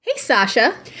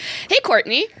Sasha. Hey,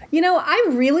 Courtney. You know, I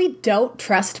really don't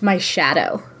trust my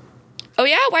shadow. Oh,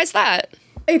 yeah? Why's that?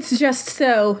 It's just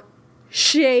so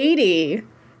shady.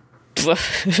 It's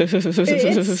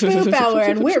Spoop Hour,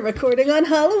 and we're recording on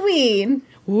Halloween.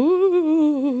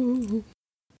 Woo.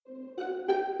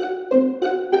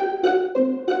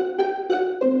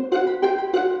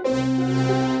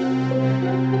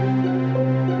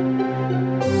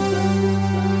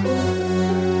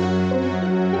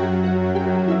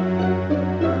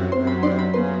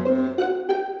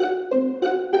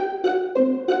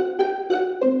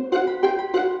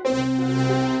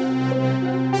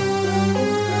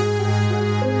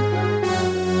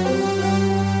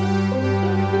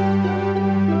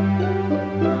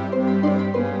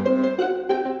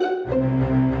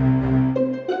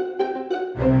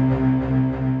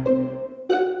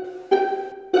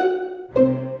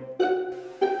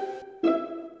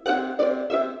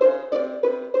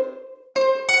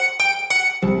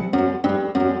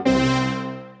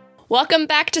 Welcome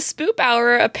back to Spoop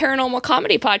Hour, a paranormal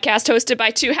comedy podcast hosted by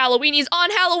two Halloweenies on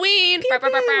Halloween. Pew,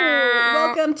 pew.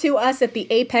 Welcome to us at the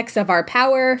apex of our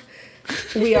power.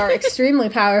 We are extremely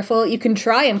powerful. You can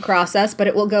try and cross us, but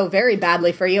it will go very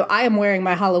badly for you. I am wearing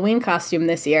my Halloween costume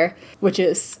this year, which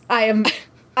is, I'm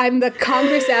the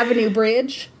Congress Avenue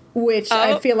Bridge, which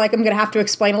I feel like I'm going to have to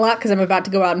explain a lot because I'm about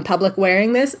to go out in public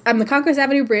wearing this. I'm the Congress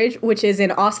Avenue Bridge, which is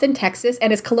in Austin, Texas,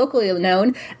 and is colloquially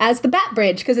known as the Bat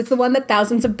Bridge because it's the one that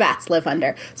thousands of bats live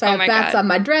under. So I have bats on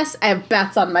my dress. I have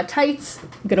bats on my tights.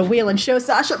 I'm going to wheel and show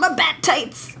Sasha my bat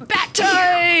tights. Bat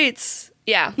tights!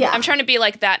 Yeah. I'm trying to be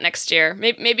like that next year.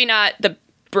 Maybe not the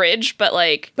bridge, but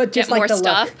just get more the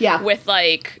stuff look. Yeah. With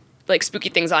like spooky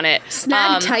things on it.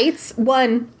 Snag tights,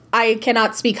 I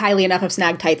cannot speak highly enough of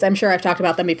snag tights. I'm sure I've talked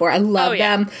about them before. I love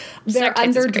them. They're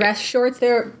underdress shorts.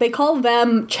 They call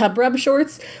them chub rub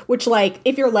shorts, which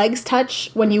if your legs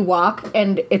touch when you walk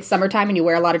and it's summertime and you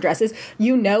wear a lot of dresses,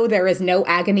 you know there is no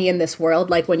agony in this world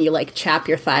like when you chap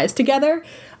your thighs together.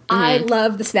 I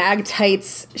love the snag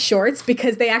tights shorts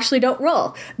because they actually don't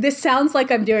roll. This sounds like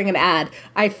I'm doing an ad.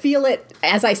 I feel it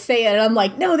as I say it, and I'm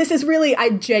like, no, this is really,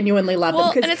 I genuinely love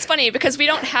them. And it's funny because we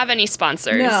don't have any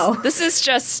sponsors. No. This is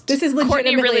legitimately,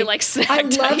 Courtney really likes snag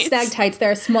tights. I love snag tights.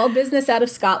 They're a small business out of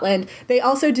Scotland. They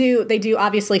do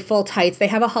obviously full tights. They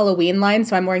have a Halloween line,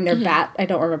 so I'm wearing their bat, I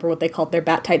don't remember what they called their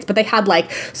bat tights, but they had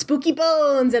spooky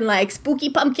bones and spooky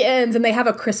pumpkins, and they have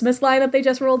a Christmas line that they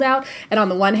just rolled out. And on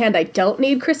the one hand, I don't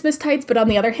need Christmas tights, but on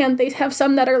the other hand, they have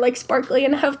some that are sparkly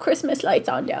and have Christmas lights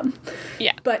on them.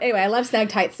 Yeah. But anyway, I love snag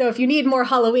tights. So if you need more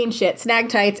Halloween shit, snag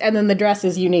tights, and then the dress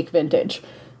is unique vintage.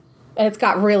 And it's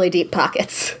got really deep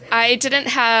pockets. I didn't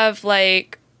have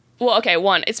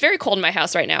one, it's very cold in my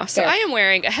house right now. So I am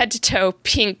wearing a head to toe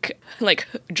pink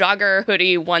jogger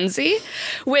hoodie onesie,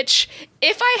 which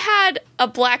if I had a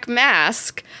black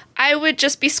mask, I would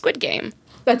just be Squid Game.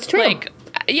 That's true.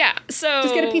 Yeah. So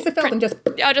just get a piece of felt and just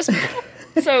I'll just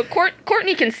so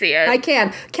Courtney can see it. I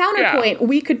can. Counterpoint,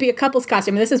 we could be a couple's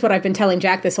costume. And this is what I've been telling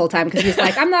Jack this whole time because he's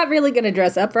like, I'm not really going to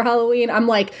dress up for Halloween. I'm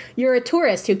like, you're a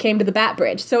tourist who came to the Bat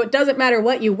Bridge. So it doesn't matter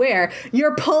what you wear.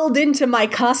 You're pulled into my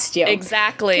costume.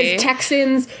 Exactly. Because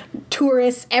Texans,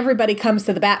 tourists, everybody comes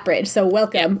to the Bat Bridge. So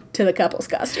welcome to the couple's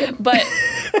costume. But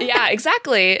yeah,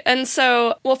 exactly. And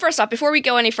so, first off, before we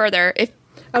go any further,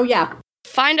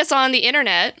 find us on the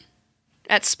internet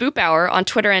at Spoop Hour on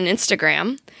Twitter and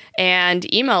Instagram,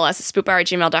 and email us at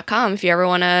spoophour@gmail.com if you ever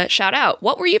want to shout out.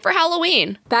 What were you for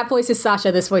Halloween? That voice is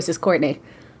Sasha. This voice is Courtney.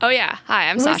 Oh, yeah. Hi,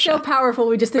 I'm Sasha. We're so powerful.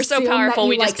 We just assume that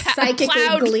you just psychically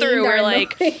plowed through. We're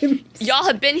like, y'all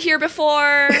have been here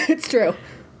before. It's true.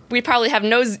 We probably have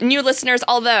no new listeners,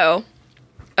 although,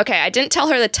 I didn't tell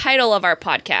her the title of our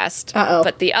podcast. Uh-oh.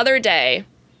 But the other day,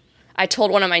 I told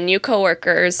one of my new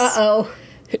coworkers. Uh-oh.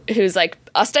 Who's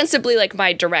ostensibly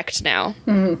my direct now.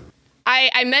 Mm-hmm.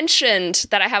 I mentioned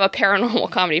that I have a paranormal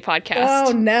comedy podcast.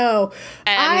 Oh, no.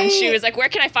 And she was like, where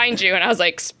can I find you? And I was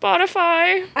like,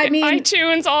 Spotify,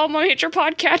 iTunes, all major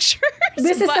podcatchers.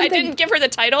 But I didn't give her the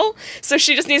title, so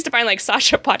she just needs to find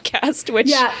Sasha Podcast,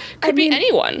 which could be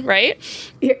anyone, right?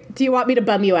 Here, do you want me to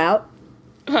bum you out?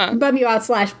 Bum you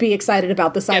out / be excited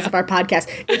about the size of our podcast.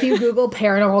 If you Google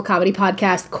paranormal comedy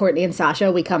podcast, Courtney and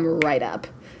Sasha, we come right up.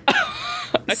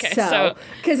 Okay, so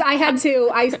because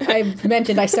I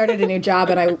mentioned I started a new job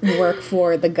and I work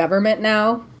for the government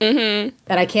now. And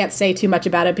I can't say too much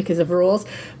about it because of rules.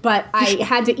 But I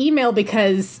had to email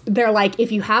because they're like,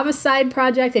 if you have a side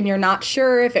project and you're not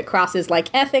sure if it crosses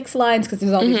like ethics lines, because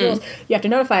there's all these rules, you have to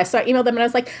notify us. So I emailed them and I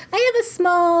was like, I have a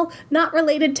small, not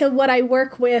related to what I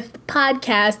work with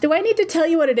podcast. Do I need to tell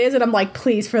you what it is? And I'm like,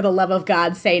 please, for the love of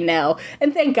God, say no.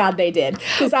 And thank God they did.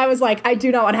 Because I was like, I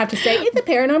do not want to have to say, it's a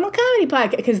paranormal comedy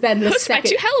podcast. Because then the second...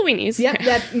 two Halloweenies. Yep,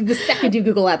 that's, the second you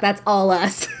Google that, that's all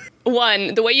us.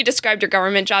 One, the way you described your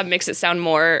government job makes it sound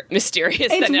more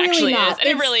mysterious than it actually is. And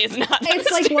it really is not.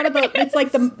 It's like it's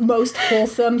like the most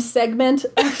wholesome segment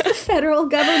of the federal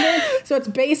government. So it's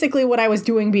basically what I was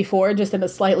doing before, just in a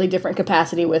slightly different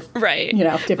capacity with,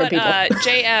 different people.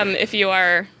 JM, if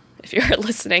you're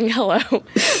listening, hello.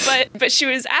 But she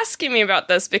was asking me about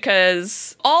this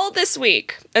because all this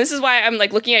week, and this is why I'm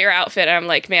like looking at your outfit and I'm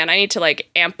like, man, I need to like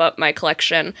amp up my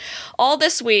collection. All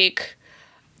this week,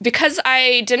 because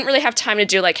I didn't really have time to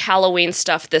do like Halloween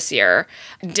stuff this year,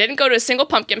 didn't go to a single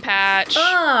pumpkin patch,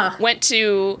 went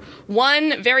to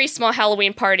one very small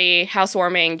Halloween party,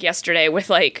 housewarming yesterday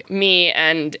with like me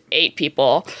and 8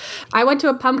 people. I went to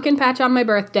a pumpkin patch on my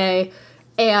birthday,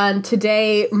 and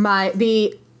today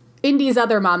the Indy's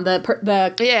other mom,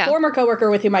 the former coworker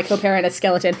with whom I co-parent a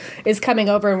skeleton, is coming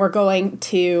over, and we're going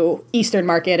to Eastern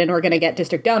Market, and we're going to get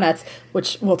District Donuts,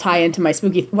 which will tie into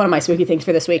one of my spooky things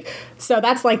for this week. So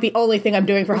that's like the only thing I'm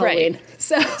doing for Halloween.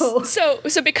 So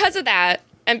because of that,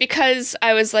 and because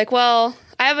I was like, well,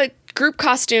 I have a group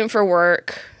costume for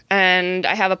work, and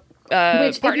I have a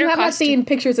which, if you have not seen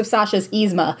pictures of Sasha's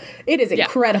Yzma, it is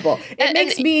incredible. It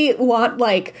makes me want,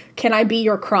 like, can I be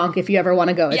your Kronk if you ever want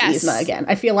to go as Yzma again?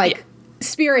 I feel like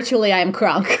spiritually I am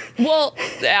Kronk. Well,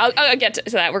 I'll get to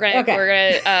that. We're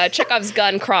gonna Chekhov's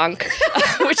gun Kronk,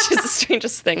 which is the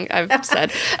strangest thing I've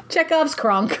said. Chekhov's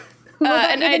Kronk.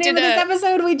 And I did this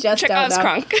episode. We just Chekhov's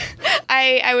Kronk.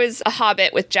 I was a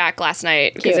Hobbit with Jack last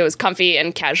night because it was comfy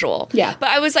and casual. Yeah, but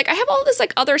I was like, I have all this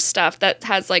like other stuff that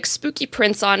has like spooky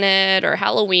prints on it or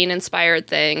Halloween inspired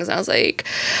things. And I was like,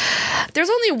 there's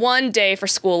only one day for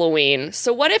Schooloween,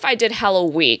 so what if I did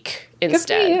Halloweek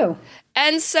instead? Good for you.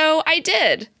 And so I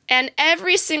did. And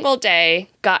every single day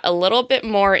got a little bit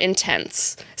more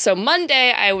intense. So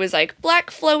Monday, I was like black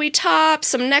flowy top,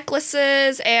 some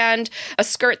necklaces, and a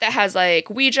skirt that has like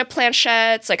Ouija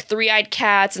planchettes, like 3-eyed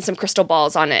cats, and some crystal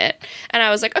balls on it. And I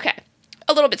was like, okay,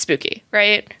 a little bit spooky,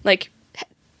 right? Like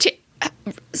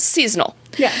seasonal.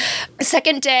 Yeah.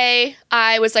 Second day,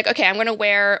 I was like, okay, I'm going to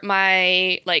wear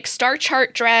my like star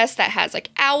chart dress that has like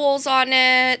owls on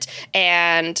it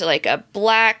and like a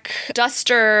black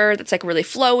duster that's like really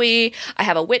flowy. I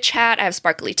have a witch hat. I have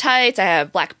sparkly tights. I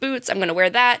have black boots. I'm going to wear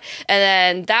that. And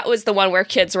then that was the one where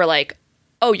kids were like,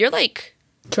 oh, you're like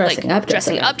dressing up.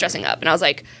 And I was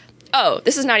like, oh,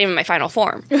 this is not even my final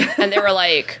form. And they were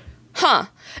like, huh.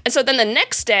 And so then the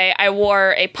next day, I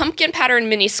wore a pumpkin pattern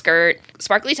mini skirt,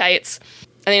 sparkly tights.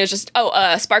 I think it was just,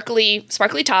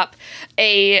 sparkly top,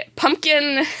 a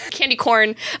pumpkin candy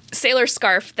corn sailor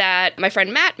scarf that my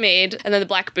friend Matt made, and then the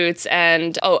black boots,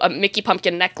 and, a Mickey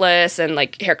pumpkin necklace, and,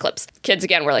 like, hair clips. Kids,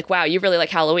 again, were like, wow, you really like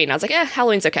Halloween. I was like,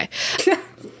 Halloween's okay.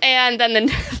 And then the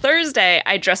Thursday,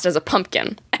 I dressed as a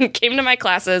pumpkin and came to my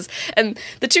classes, and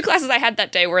the 2 classes I had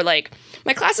that day were, like,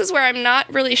 my classes where I'm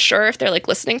not really sure if they're, like,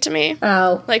 listening to me.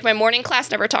 Oh. Like, my morning class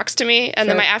never talks to me, and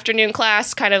then my afternoon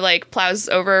class kind of, like, plows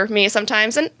over me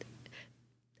sometimes, and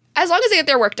as long as they get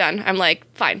their work done, I'm like,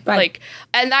 fine. Like,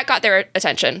 and that got their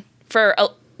attention for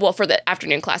the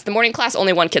afternoon class. The morning class,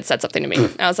 only one kid said something to me.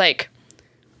 And I was like,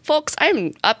 folks,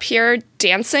 I'm up here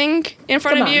dancing in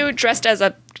front of you, dressed as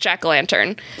a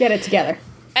jack-o'-lantern. Get it together.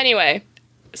 Anyway,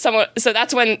 so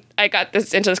that's when I got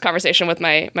into this conversation with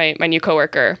my new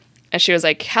coworker. And she was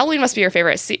like, Halloween must be your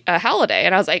favorite holiday.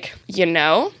 And I was like,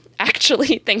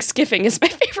 actually, Thanksgiving is my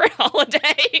favorite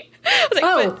holiday. I was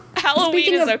like, but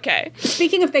Halloween is okay.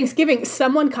 Speaking of Thanksgiving,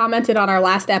 someone commented on our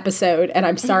last episode, and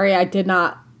I'm sorry I did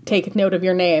not take note of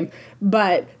your name,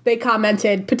 but they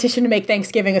commented, petition to make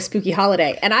Thanksgiving a spooky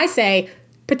holiday. And I say,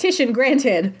 petition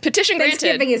granted.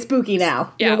 Thanksgiving is spooky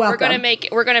now. Yeah, you're welcome.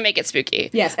 We're gonna make it spooky.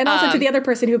 Yes, and also to the other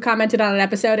person who commented on an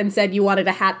episode and said you wanted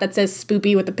a hat that says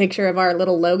spoopy with the picture of our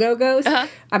little logo ghost.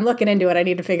 I'm looking into it. I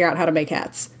need to figure out how to make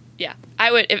hats. Yeah,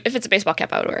 I would. If it's a baseball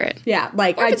cap, I would wear it. Yeah,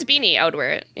 or if it's a beanie, I would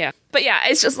wear it. Yeah, but yeah,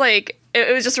 it's just like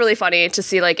it was just really funny to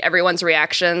see like everyone's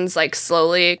reactions like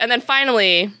slowly, and then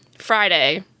finally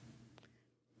Friday,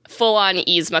 full on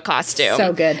Yzma costume.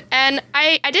 So good. And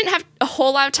I didn't have a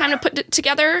whole lot of time to put it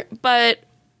together, but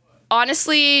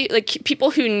honestly, like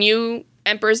people who knew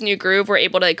Emperor's New Groove were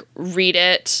able to like read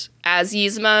it as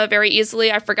Yzma very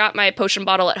easily. I forgot my potion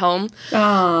bottle at home.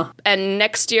 And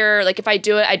next year, like if I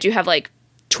do it, I do have like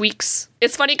tweaks.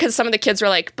 It's funny because some of the kids were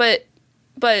like, but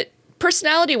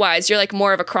personality-wise, you're like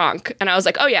more of a Kronk. And I was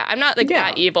like, oh yeah, I'm not like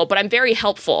that evil, but I'm very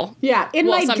helpful. Yeah, in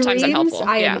my dreams,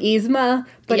 I am Yzma,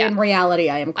 but in reality,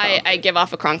 I am Kronk. I give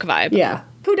off a Kronk vibe. Yeah.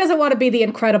 Who doesn't want to be the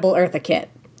incredible Eartha Kitt?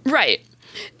 Right.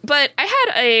 But I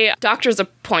had a doctor's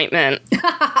appointment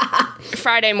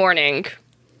Friday morning,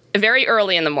 very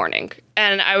early in the morning.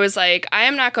 And I was like, I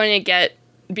am not going to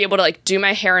be able to like do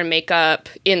my hair and makeup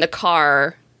in the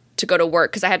car to go to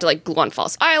work because I had to like glue on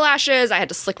false eyelashes. I had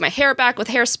to slick my hair back with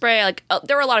hairspray. Like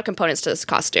there were a lot of components to this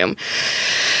costume.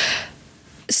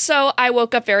 So I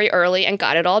woke up very early and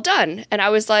got it all done. And I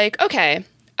was like, okay,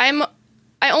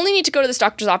 I only need to go to this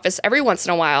doctor's office every once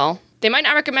in a while. They might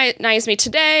not recognize me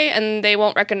today, and they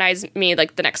won't recognize me,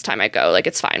 like, the next time I go. Like,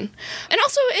 it's fine. And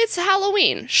also, it's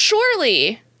Halloween.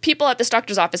 Surely people at this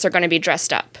doctor's office are going to be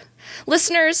dressed up.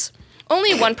 Listeners,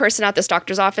 only one person at this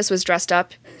doctor's office was dressed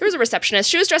up. There was a receptionist.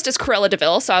 She was dressed as Cruella de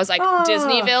Vil, so I was like,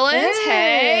 Disney villains,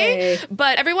 hey!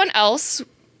 But everyone else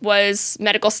was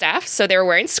medical staff, so they were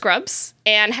wearing scrubs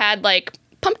and had, like,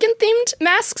 pumpkin-themed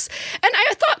masks. And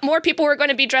I thought more people were going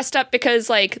to be dressed up because,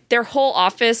 like, their whole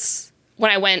office, when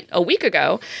I went a week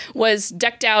ago, was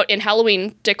decked out in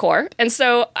Halloween decor. And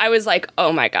so I was like,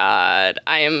 oh my God,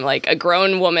 I am like a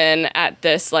grown woman at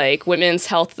this like women's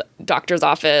health doctor's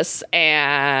office.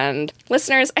 And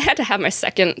listeners, I had to have my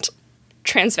second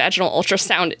transvaginal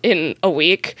ultrasound in a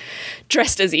week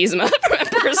dressed as Yzma from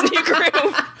Emperor's New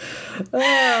Groove.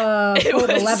 Pull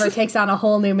the lever takes on a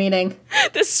whole new meaning.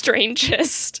 The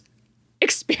strangest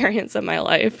experience of my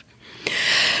life.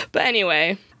 But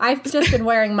anyway, I've just been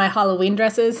wearing my Halloween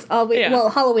dresses all week. Yeah. Well,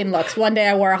 Halloween looks. One day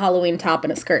I wore a Halloween top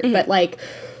and a skirt, but like,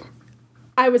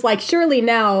 I was like, surely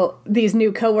now these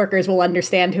new coworkers will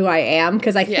understand who I am,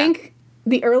 because I think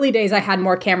the early days I had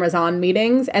more cameras on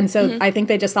meetings, and so I think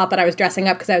they just thought that I was dressing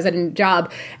up because I was at a new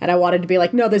job, and I wanted to be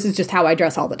like, no, this is just how I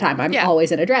dress all the time. I'm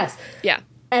always in a dress. Yeah.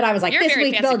 And I was like, this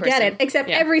week they'll get it. Except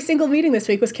every single meeting this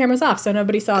week was cameras off, so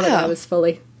nobody saw that I was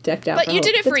fully decked out. But you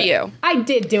did it for you. I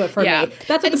did do it for me.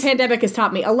 That's what the pandemic has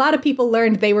taught me. A lot of people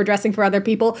learned they were dressing for other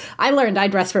people. I learned I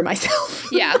dress for myself.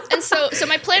 Yeah. And so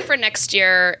my plan for next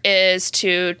year is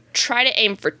to try to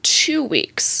aim for 2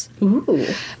 weeks. Ooh.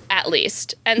 At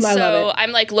least. And so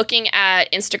I'm like looking at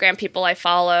Instagram people I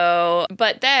follow,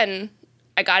 but then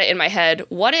I got it in my head,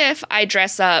 what if I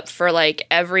dress up for like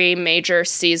every major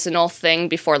seasonal thing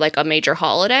before like a major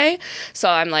holiday? So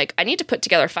I'm like, I need to put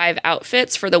together 5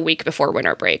 outfits for the week before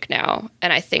winter break now.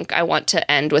 And I think I want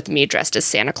to end with me dressed as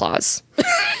Santa Claus.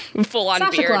 Full on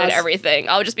Sasha beard Claus. And everything.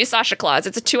 I'll just be Sasha Claus.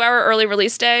 It's a 2-hour early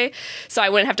release day, so I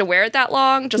wouldn't have to wear it that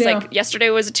long. Just like yesterday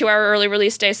was a 2-hour early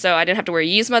release day, so I didn't have to wear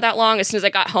Yzma that long. As soon as I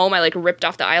got home, I like ripped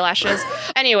off the eyelashes.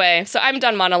 Anyway, so I'm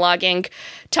done monologuing.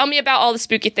 Tell me about all the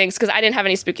spooky things, because I didn't have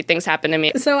any spooky things happen to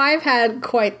me. So I've had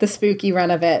quite the spooky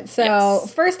run of it. So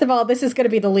first of all, this is going to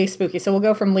be the least spooky. So we'll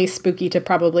go from least spooky to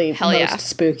probably most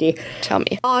spooky. Tell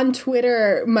me. On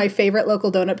Twitter, my favorite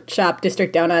local donut shop,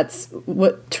 District Donuts,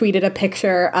 tweeted a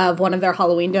picture of one of their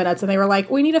Halloween donuts, and they were like,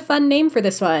 we need a fun name for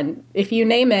this one. If you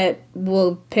name it,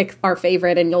 we'll pick our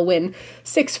favorite and you'll win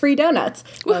 6 free donuts.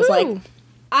 I was like,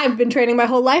 I've been training my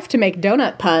whole life to make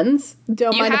donut puns.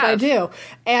 Don't mind if I do.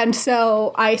 And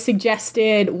so I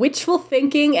suggested wishful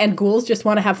thinking and ghouls just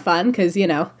want to have fun, because, you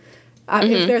know,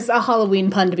 if there's a Halloween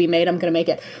pun to be made, I'm going to make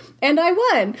it. And I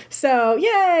won. So,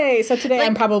 yay. So today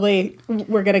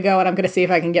we're going to go and I'm going to see if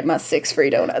I can get my 6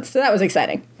 free donuts. So that was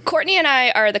exciting. Courtney and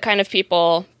I are the kind of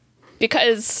people,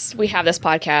 because we have this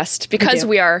podcast, because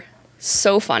we are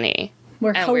so funny.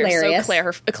 We're hilarious.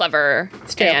 We're so clever.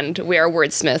 And we are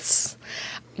wordsmiths.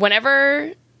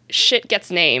 Whenever shit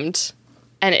gets named,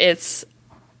 and it's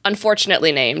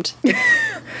unfortunately named.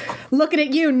 Looking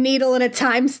at you, needle in a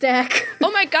time stack.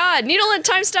 Oh my God, needle in a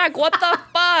time stack, what the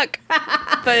fuck?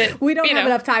 But we don't have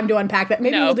enough time to unpack that.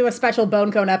 Maybe we'll do a special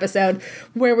Bone Cone episode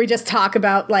where we just talk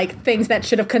about, like, things that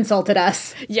should have consulted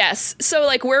us. Yes, so,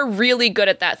 like, we're really good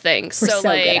at that thing. We're so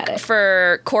like, good at it.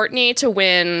 For Courtney to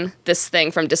win this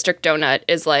thing from District Donut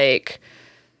is, like,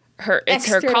 it's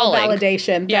her calling.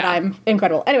 Validation that I'm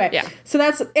incredible. Anyway, so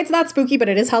it's not spooky, but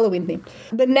it is Halloween themed.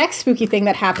 The next spooky thing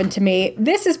that happened to me,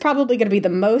 this is probably going to be the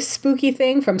most spooky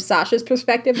thing from Sasha's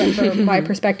perspective, and from my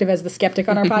perspective as the skeptic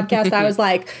on our podcast. I was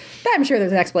like, I'm sure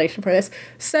there's an explanation for this.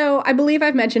 So I believe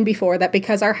I've mentioned before that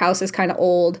because our house is kind of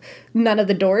old, none of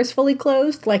the doors fully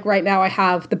closed. Like right now I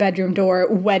have the bedroom door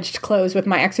wedged closed with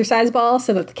my exercise ball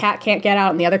so that the cat can't get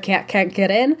out and the other cat can't get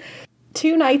in.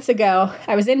 2 nights ago,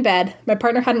 I was in bed. My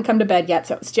partner hadn't come to bed yet,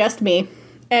 so it's just me.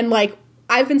 And, like,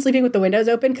 I've been sleeping with the windows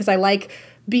open because I like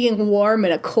being warm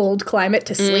in a cold climate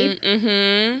to sleep.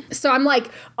 Mm-hmm. So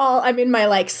I'm in my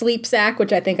like sleep sack,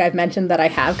 which I think I've mentioned that I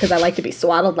have because I like to be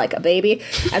swaddled like a baby.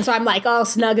 And so I'm like all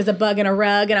snug as a bug in a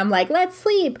rug, and I'm like, let's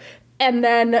sleep. And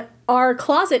then our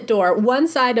closet door, one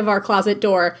side of our closet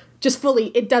door, just fully,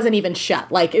 it doesn't even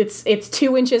shut. Like it's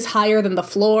 2 inches higher than the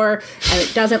floor, and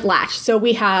it doesn't latch. So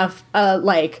we have a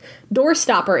like door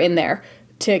stopper in there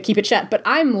to keep it shut. But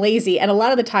I'm lazy, and a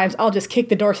lot of the times I'll just kick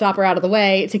the door stopper out of the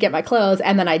way to get my clothes,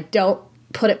 and then I don't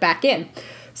put it back in.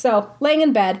 So laying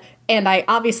in bed, and I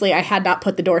had not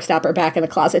put the door stopper back in the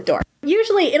closet door.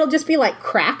 Usually it'll just be like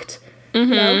cracked, you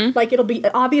know? Like it'll be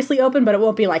obviously open, but it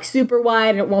won't be like super wide,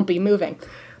 and it won't be moving.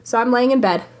 So I'm laying in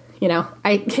bed, you know,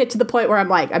 I get to the point where I'm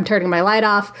like, I'm turning my light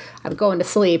off, I'm going to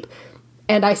sleep,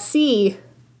 and I see,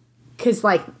 because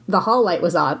like the hall light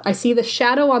was on, I see the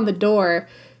shadow on the door.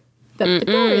 The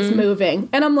door is moving.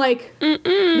 And I'm like,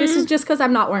 this is just because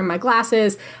I'm not wearing my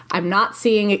glasses. I'm not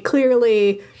seeing it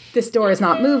clearly. This door is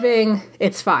not moving.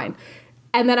 It's fine.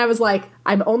 And then I was like,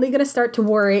 I'm only going to start to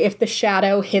worry if the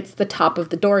shadow hits the top of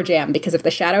the door jamb, because if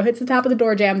the shadow hits the top of the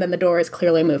door jamb, then the door is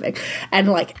clearly moving. And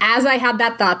like, as I had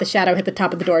that thought, the shadow hit the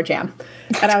top of the door jamb.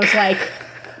 And I was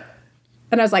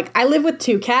like, I live with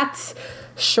 2 cats.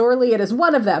 Surely it is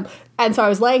one of them. And so I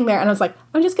was laying there and I was like,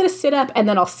 I'm just going to sit up and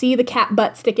then I'll see the cat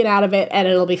butt sticking out of it and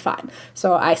it'll be fine.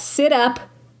 So I sit up,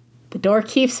 the door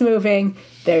keeps moving,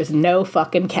 there's no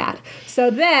fucking cat.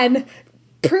 So then,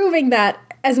 proving that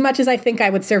as much as I think I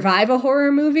would survive a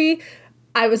horror movie,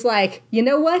 I was like, you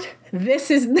know what? This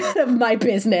is none of my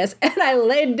business. And I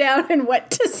laid down and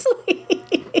went to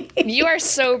sleep. You are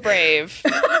so brave.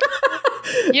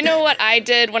 You know what I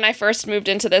did when I first moved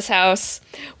into this house?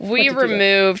 We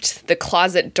removed the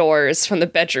closet doors from the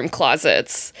bedroom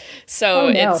closets. So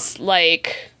it's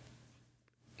like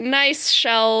nice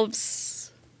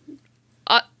shelves.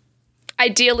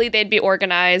 Ideally, they'd be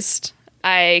organized.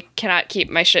 I cannot keep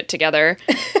my shit together.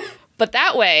 But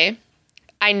that way,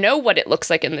 I know what it looks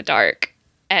like in the dark.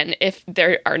 And if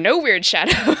there are no weird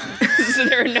shadows,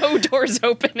 there are no doors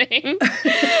opening.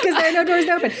 Because there are no doors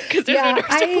open. Because there are no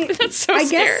doors open. That's so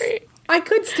scary. I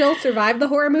could still survive the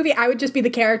horror movie. I would just be the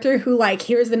character who, like,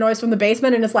 hears the noise from the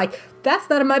basement and is like, that's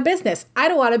none of my business. I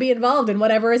don't want to be involved in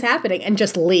whatever is happening, and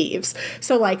just leaves.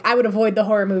 So, like, I would avoid the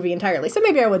horror movie entirely. So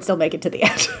maybe I would still make it to the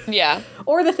end. Yeah.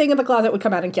 Or the thing in the closet would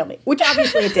come out and kill me, which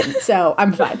obviously it didn't, so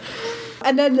I'm fine.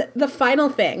 And then the final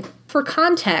thing, for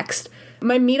context,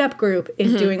 my meetup group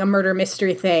is doing a murder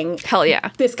mystery thing. Hell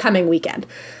yeah. This coming weekend.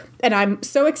 And I'm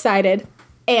so excited.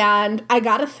 And I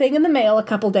got a thing in the mail a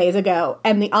couple days ago,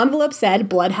 and the envelope said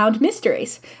Bloodhound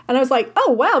Mysteries. And I was like,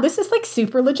 oh, wow, this is like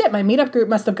super legit. My meetup group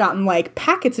must have gotten like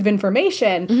packets of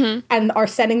information and are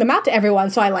sending them out to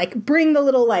everyone. So I like bring the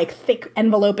little like thick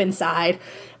envelope inside,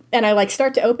 and I like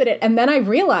start to open it. And then I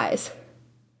realize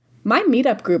my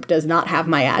meetup group does not have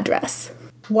my address.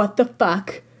 What the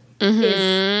fuck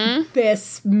is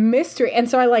this mystery? And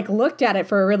so I like looked at it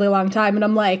for a really long time, and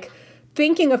I'm like,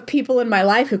 thinking of people in my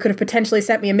life who could have potentially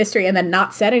sent me a mystery and then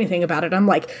not said anything about it. I'm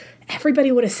like,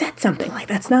 everybody would have said something. Like,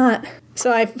 that's not.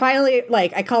 So I finally,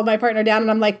 like, I called my partner down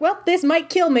and I'm like, well, this might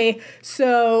kill me.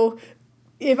 So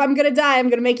if I'm going to die, I'm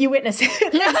going to make you witness it.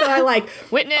 And so I like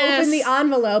open the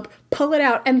envelope, pull it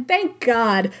out, and thank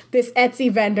God this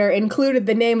Etsy vendor included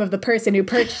the name of the person who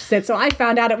purchased it. So I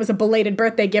found out it was a belated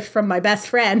birthday gift from my best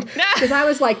friend, because I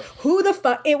was like, who the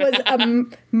fuck? It was a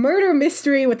murder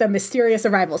mystery with a mysterious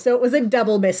arrival. So it was a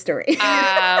double mystery.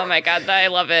 Oh my God, I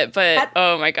love it. But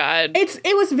oh my God.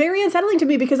 It was very unsettling to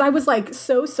me because I was like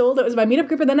so sold it was my meetup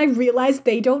group, and then I realized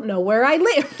they don't know where I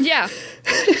live. Yeah.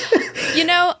 You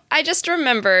know, I just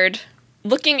remembered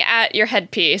looking at your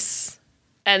headpiece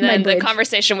and then the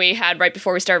conversation we had right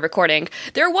before we started recording.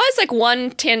 There was like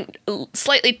one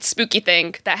slightly spooky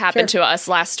thing that happened to us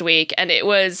last week, and it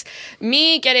was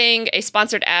me getting a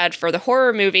sponsored ad for the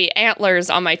horror movie Antlers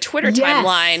on my Twitter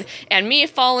timeline, and me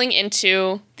falling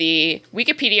into the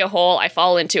Wikipedia hole I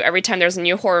fall into every time there's a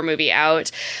new horror movie out,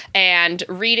 and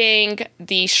reading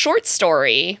the short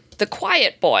story The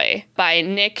Quiet Boy by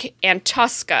Nick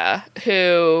Antosca,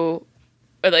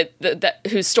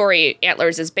 whose story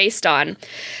Antlers is based on.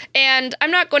 And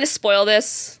I'm not going to spoil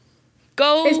this.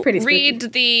 Go read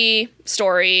the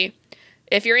story.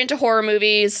 If you're into horror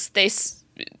movies, they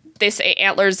say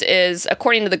Antlers is,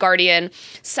 according to The Guardian,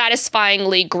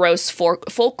 satisfyingly gross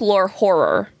folklore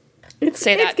horror. It's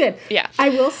good. Yeah. I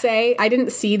will say, I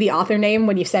didn't see the author name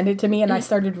when you sent it to me, and I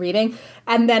started reading.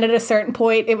 And then at a certain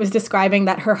point, it was describing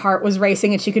that her heart was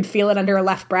racing and she could feel it under her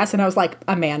left breast. And I was like,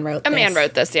 a man wrote this. A man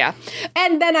wrote this, yeah.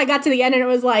 And then I got to the end and it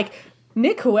was like,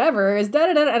 Nick whoever is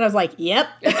da-da-da, and I was like, yep.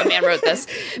 A man wrote this.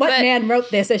 What man wrote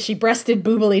this as she breasted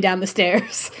boobily down the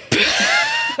stairs?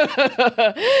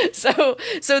 So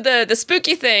the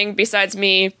spooky thing, besides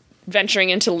me venturing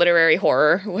into literary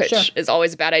horror, which is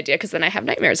always a bad idea because then I have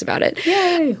nightmares about it.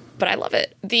 Yay! But I love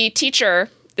it. The teacher,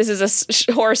 this is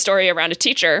a horror story around a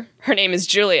teacher. Her name is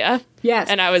Julia. Yes.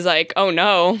 And I was like, oh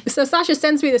no. So Sasha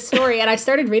sends me this story and I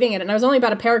started reading it and I was only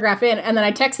about a paragraph in and then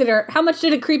I texted her, how much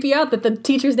did it creep you out that the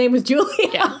teacher's name was Julia?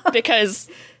 Yeah, because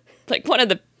like one of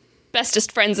the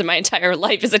bestest friends in my entire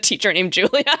life is a teacher named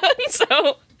Julia. And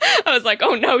so I was like,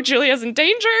 oh no, Julia's in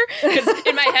danger. Because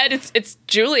in my head, it's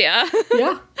Julia.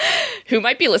 Yeah. Who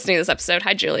might be listening to this episode.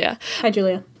 Hi, Julia. Hi,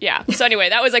 Julia. Yeah. So anyway,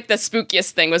 that was like the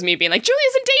spookiest thing was me being like,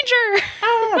 Julia's in danger.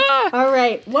 All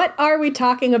right. What are we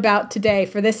talking about today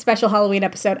for this special Halloween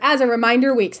episode? As a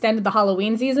reminder, we extended the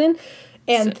Halloween season.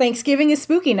 And Thanksgiving is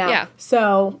spooky now. Yeah.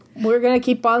 So we're going to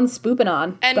keep on spooping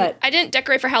on. And I didn't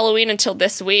decorate for Halloween until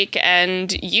this week.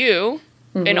 And you,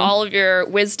 in all of your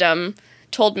wisdom,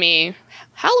 told me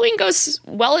Halloween goes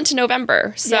well into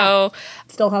November. So yeah.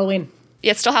 Still Halloween.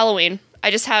 Yeah, it's still Halloween. I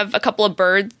just have a couple of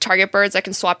target birds I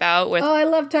can swap out with. Oh, I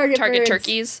love target birds.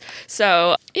 Turkeys.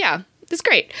 So yeah, it's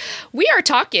great. We are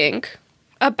talking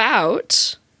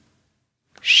about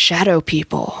shadow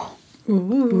people.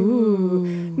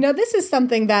 Ooh. Now, this is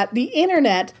something that the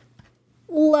internet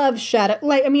loves shadow.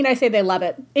 Like, I mean, I say they love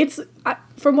it. It's,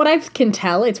 from what I can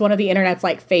tell, it's one of the internet's,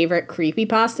 like, favorite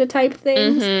creepypasta type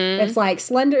things. Mm-hmm. It's like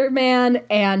Slender Man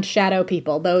and shadow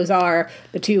people. Those are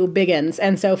the two big uns.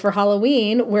 And so for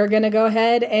Halloween, we're going to go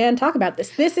ahead and talk about this.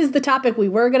 This is the topic we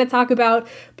were going to talk about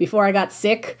before I got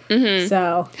sick. Mm-hmm.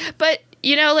 So. But,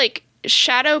 you know, like,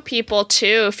 shadow people,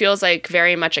 too, feels like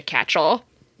very much a catch-all.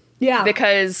 Yeah.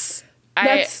 Because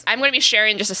I'm going to be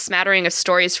sharing just a smattering of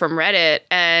stories from Reddit,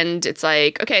 and it's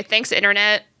like, okay, thanks,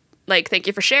 internet. Like, thank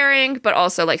you for sharing, but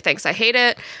also, like, thanks, I hate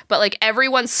it. But, like,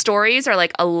 everyone's stories are,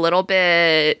 like, a little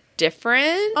bit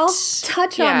different. I'll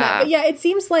touch on that. But, yeah, it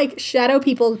seems like shadow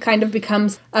people kind of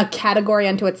becomes a category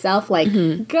unto itself, like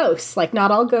ghosts. Like,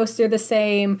 not all ghosts are the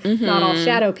same. Not all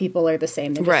shadow people are the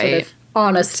same. They're just sort of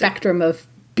on a spectrum of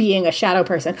being a shadow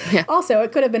person. Yeah. Also,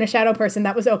 it could have been a shadow person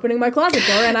that was opening my closet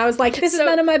door, and I was like, this is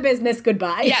none of my business,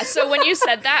 goodbye. Yeah, so when you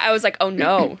said that, I was like, oh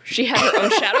no, she had her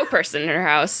own shadow person in her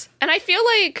house. And I feel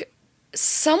like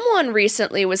someone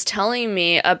recently was telling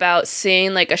me about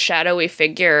seeing, like, a shadowy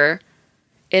figure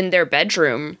in their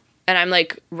bedroom, and I'm,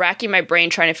 like, racking my brain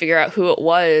trying to figure out who it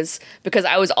was, because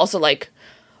I was also like,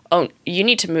 oh, you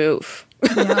need to move.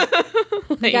 Yeah.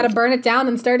 Like, you gotta burn it down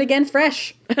and start again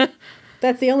fresh.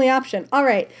 That's the only option. All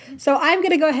right. So I'm going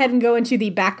to go ahead and go into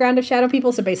the background of shadow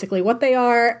people. So basically what they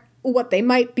are, what they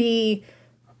might be,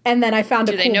 and then I found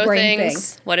a cool brain thing.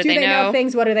 What do they know? Do they know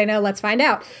things? What do they know? Let's find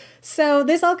out. So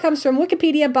this all comes from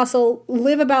Wikipedia, Bustle,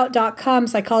 liveabout.com,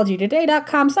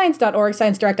 psychologytoday.com, science.org,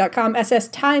 sciencedirect.com,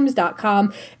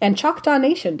 sstimes.com, and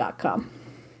choctawnation.com.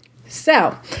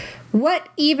 So what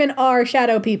even are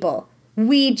shadow people?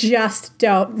 We just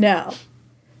don't know.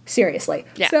 Seriously.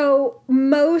 Yeah. So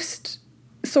most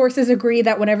sources agree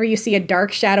that whenever you see a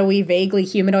dark, shadowy, vaguely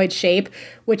humanoid shape,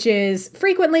 which is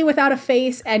frequently without a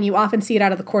face, and you often see it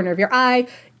out of the corner of your eye,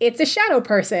 it's a shadow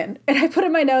person. And I put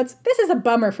in my notes, this is a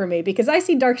bummer for me, because I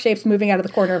see dark shapes moving out of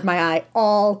the corner of my eye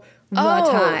all the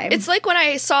time. It's like when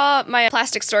I saw my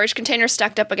plastic storage container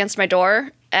stacked up against my door,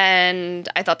 and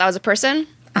I thought that was a person.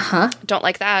 Uh-huh. Don't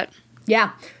like that.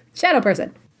 Yeah. Shadow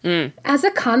person. As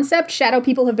a concept, shadow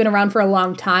people have been around for a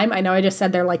long time. I know I just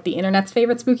said they're like the internet's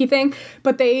favorite spooky thing,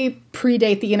 but they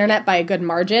predate the internet by a good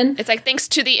margin. It's like, thanks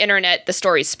to the internet, the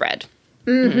stories spread.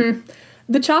 Mm-hmm.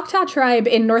 The Choctaw tribe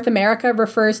in North America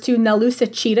refers to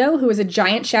Nalusachito, who is a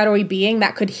giant shadowy being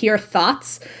that could hear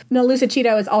thoughts.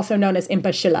 Nalusachito is also known as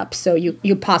Impashilup, so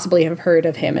you possibly have heard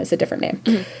of him as a different name.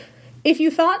 Mm-hmm. If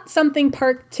you thought something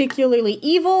particularly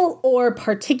evil or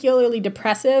particularly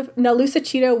depressive,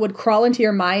 Nalusachito would crawl into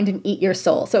your mind and eat your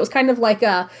soul. So it was kind of like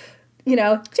a,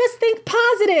 just think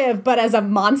positive, but as a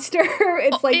monster,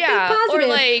 it's like, think positive. Or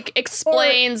like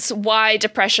explains why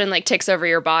depression like takes over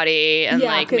your body and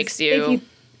like makes you...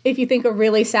 If you think a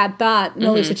really sad thought,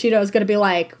 Nalusachito is going to be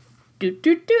like,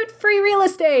 doot, free real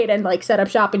estate, and like set up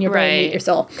shop in your brain and eat your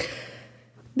soul.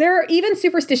 There are even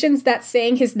superstitions that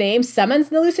saying his name summons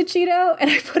Nalusachito, and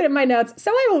I put in my notes,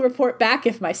 so I will report back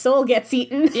if my soul gets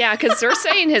eaten. Yeah, because we're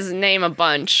saying his name a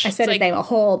bunch. I said his name a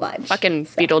whole bunch. Fucking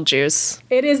Beetlejuice.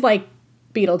 It is like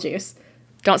Beetlejuice.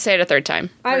 Don't say it a third time.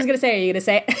 I was going to say, are you going to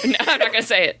say it? No, I'm not going to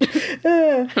say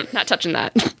it. I'm not touching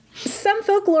that. Some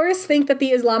folklorists think that the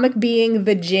Islamic being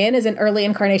the jinn is an early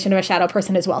incarnation of a shadow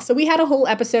person as well. So we had a whole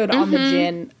episode on the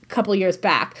jinn a couple years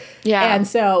back. Yeah. And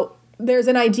so there's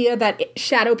an idea that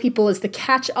shadow people is the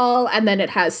catch-all, and then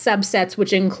it has subsets,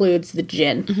 which includes the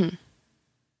Jinn. Mm-hmm.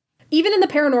 Even in the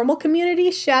paranormal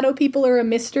community, shadow people are a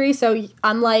mystery. So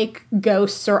unlike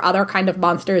ghosts or other kind of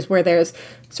monsters where there's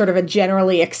sort of a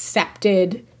generally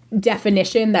accepted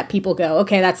definition that people go,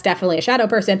 okay, that's definitely a shadow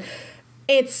person,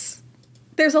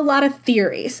 there's a lot of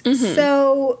theories. Mm-hmm.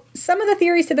 So some of the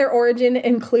theories to their origin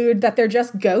include that they're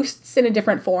just ghosts in a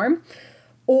different form,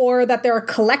 or that they're a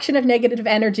collection of negative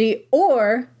energy,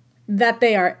 or that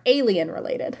they are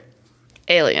alien-related.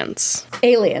 Aliens.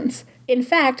 In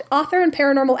fact, author and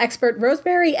paranormal expert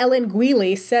Rosemary Ellen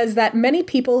Guiley says that many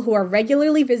people who are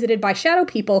regularly visited by shadow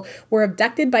people were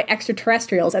abducted by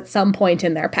extraterrestrials at some point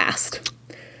in their past.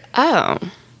 Oh.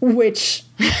 Which,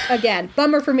 again,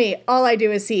 bummer for me. All I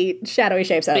do is see shadowy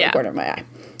shapes out of the corner of my eye.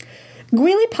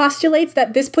 Guiley postulates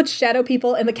that this puts shadow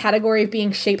people in the category of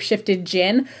being shape-shifted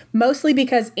Jinn, mostly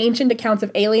because ancient accounts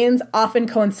of aliens often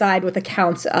coincide with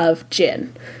accounts of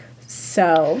Jinn.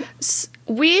 So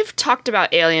we've talked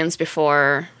about aliens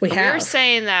before. We have. We were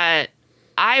saying that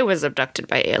I was abducted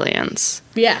by aliens.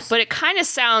 Yes. But it kind of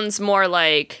sounds more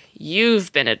like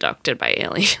you've been abducted by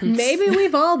aliens. Maybe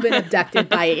we've all been abducted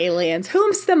by aliens.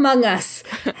 Whomst among us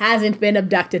hasn't been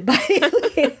abducted by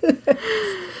aliens?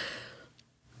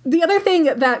 The other thing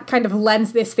that kind of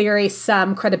lends this theory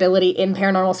some credibility in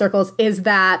paranormal circles is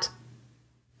that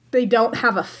they don't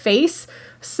have a face.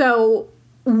 So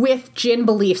with Jinn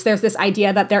beliefs, there's this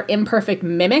idea that they're imperfect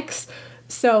mimics.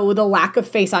 So the lack of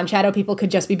face on shadow people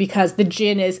could just be because the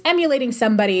Jinn is emulating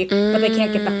somebody, but they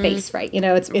can't get the face right. You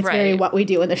know, it's right. Very what we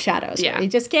do in the shadows. Yeah. Right? You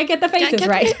just can't get the faces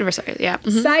right. Yeah.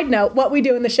 Mm-hmm. Side note, what we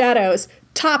do in the shadows,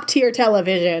 top tier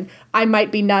television. I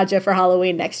might be Nadja for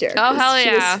Halloween next year. Oh, hell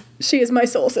yeah. She is my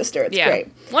soul sister. It's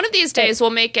great. One of these days,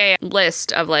 we'll make a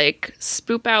list of, like,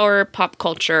 spoop hour pop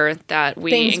culture that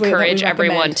we encourage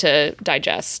everyone to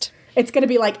digest. It's going to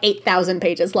be like 8,000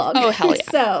 pages long. Oh, hell yeah.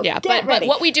 So, yeah. But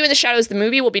What We Do in the Shadows, the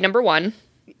movie, will be number 1.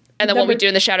 And then What We Do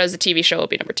in the Shadows, the TV show, will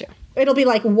be number 2. It'll be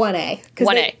like 1A.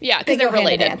 1A, yeah, because they're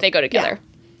related. They go together.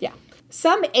 Yeah.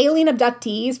 Some alien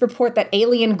abductees report that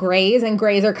alien greys, and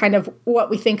greys are kind of what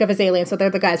we think of as aliens, so they're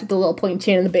the guys with the little pointy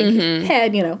chin and the big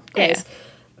head, you know, greys. Yeah.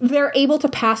 They're able to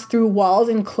pass through walls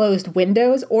and closed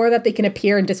windows, or that they can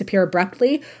appear and disappear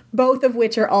abruptly, both of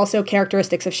which are also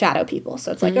characteristics of shadow people.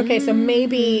 So it's like, okay, so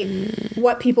maybe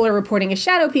what people are reporting as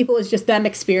shadow people is just them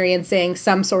experiencing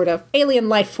some sort of alien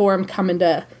life form come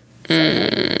into...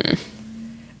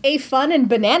 A fun and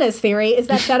bananas theory is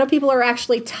that shadow people are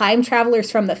actually time travelers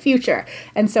from the future.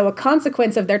 And so a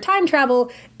consequence of their time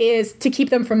travel is to keep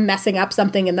them from messing up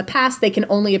something in the past. They can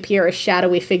only appear as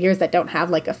shadowy figures that don't have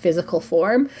like a physical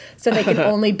form. So they can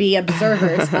only be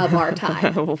observers of our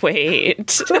time.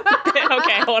 Wait.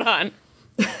 Okay, hold on.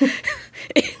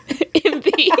 In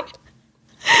the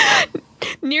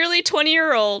nearly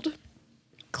 20-year-old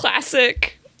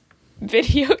classic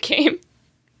video game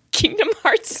Kingdom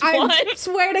Hearts 1. I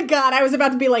swear to God, I was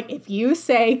about to be like, if you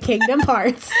say Kingdom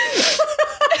Hearts.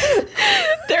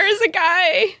 There is a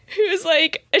guy who's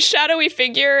like a shadowy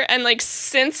figure, and like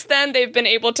since then they've been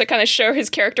able to kind of show his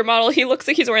character model. He looks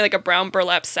like he's wearing like a brown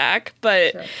burlap sack,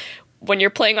 but sure. When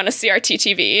you're playing on a CRT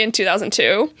TV in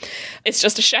 2002, it's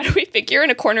just a shadowy figure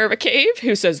in a corner of a cave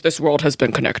who says, "This world has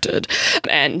been connected."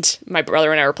 And my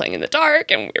brother and I were playing in the dark,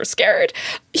 and we were scared.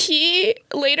 He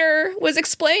later was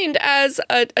explained as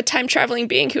a time-traveling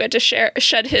being who had to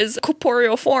shed his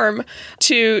corporeal form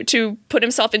to put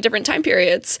himself in different time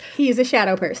periods. He is a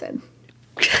shadow person.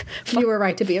 You were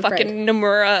right to be afraid. Fucking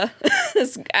Nomura,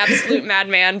 this absolute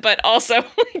madman, but also,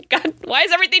 God, why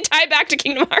is everything tied back to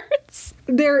Kingdom Hearts?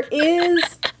 There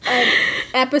is an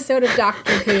episode of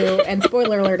Doctor Who, and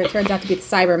spoiler alert, it turns out to be the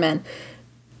Cybermen,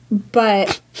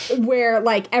 but where,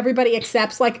 like, everybody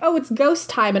accepts, like, oh, it's ghost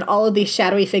time, and all of these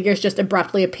shadowy figures just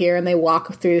abruptly appear, and they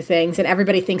walk through things, and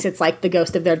everybody thinks it's, like, the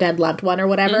ghost of their dead loved one or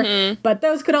whatever. Mm-hmm. But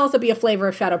those could also be a flavor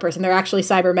of shadow person. They're actually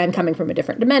Cybermen coming from a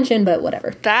different dimension, but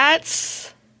whatever.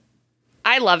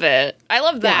 I love it. I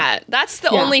love that. Yeah. That's the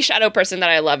only shadow person that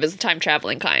I love, is the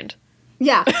time-traveling kind.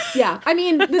 Yeah. I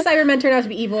mean, the Cybermen turn out to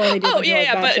be evil, and they do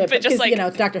but just, like, you know,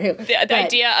 it's Doctor Who. The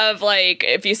idea of, like,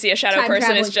 if you see a shadow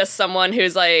person, it's just someone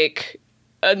who's, like,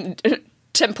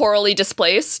 temporally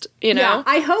displaced, you know? Yeah,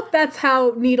 I hope that's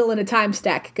how Needle in a Time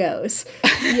Stack goes.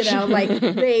 You know, like,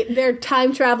 they're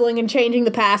time traveling and changing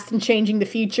the past and changing the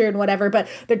future and whatever, but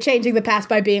they're changing the past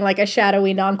by being, like, a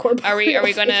shadowy, non-corporeal. Are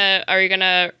we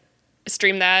gonna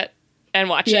stream that and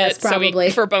watch it?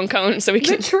 Probably. For Bone Cone, so we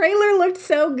can... The trailer looked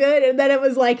so good, and then it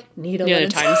was like, Needle in a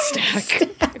Time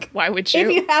Stack. Why would you?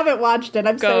 If you haven't watched it,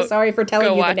 I'm so sorry for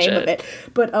telling you the name of it.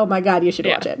 But oh my God, you should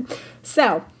watch it.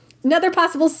 So, Another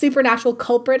possible supernatural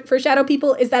culprit for shadow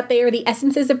people is that they are the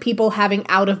essences of people having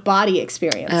out-of-body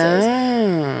experiences.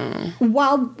 Oh.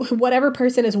 While whatever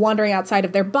person is wandering outside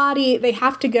of their body, they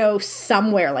have to go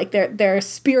somewhere. Like their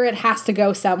spirit has to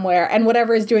go somewhere, and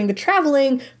whatever is doing the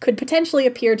traveling could potentially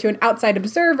appear to an outside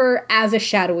observer as a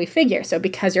shadowy figure. So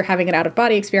because you're having an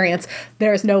out-of-body experience,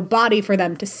 there's no body for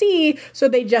them to see, so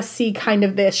they just see kind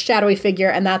of this shadowy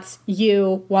figure, and that's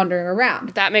you wandering around.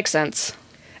 That makes sense.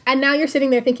 And now you're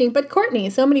sitting there thinking, but Courtney,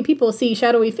 so many people see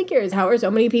shadowy figures. How are so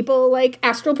many people, like,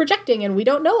 astral projecting and we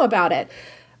don't know about it?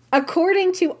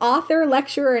 According to author,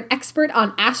 lecturer, and expert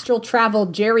on astral travel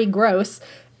Jerry Gross,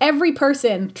 every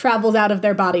person travels out of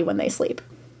their body when they sleep.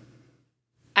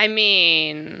 I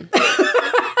mean,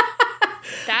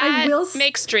 that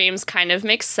makes dreams kind of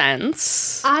make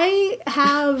sense. I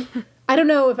don't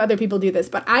know if other people do this,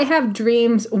 but I have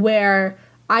dreams where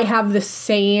I have the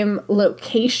same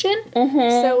location. Mm-hmm.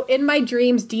 So in my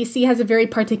dreams, DC has a very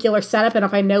particular setup, and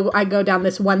if I know I go down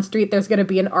this one street, there's going to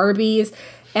be an Arby's,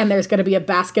 and there's going to be a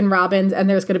Baskin Robbins, and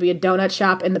there's going to be a donut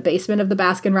shop in the basement of the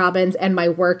Baskin Robbins, and my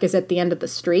work is at the end of the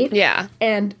street. Yeah.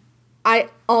 And I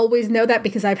always know that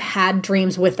because I've had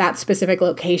dreams with that specific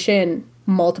location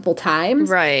multiple times.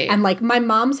 Right. And, like, my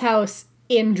mom's house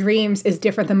in dreams is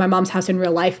different than my mom's house in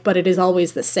real life, but it is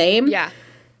always the same. Yeah.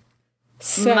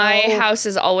 So, my house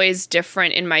is always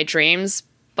different in my dreams,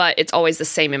 but it's always the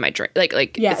same in my dream.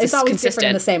 Like yeah, it's always consistent. Different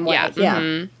in the same way. Yeah.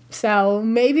 Mm-hmm. So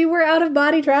maybe we're out of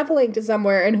body traveling to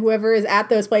somewhere, and whoever is at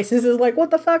those places is like, "What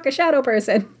the fuck, a shadow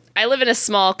person?" I live in a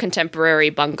small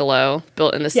contemporary bungalow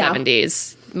built in the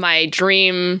 70s. My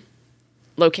dream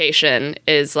location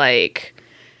is like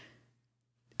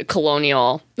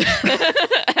colonial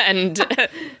and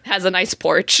has a nice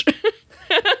porch.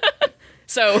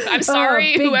 So I'm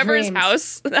sorry, whoever's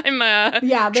house I'm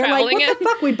they're traveling like, what the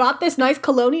fuck? We bought this nice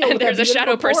colonial and there's a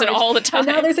shadow person all the time.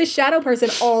 And now there's a shadow person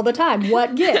all the time.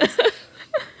 What gives?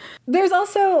 There's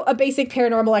also a basic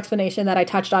paranormal explanation that I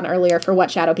touched on earlier for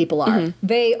what shadow people are. Mm-hmm.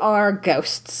 They are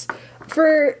ghosts.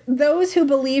 For those who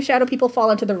believe shadow people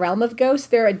fall into the realm of ghosts,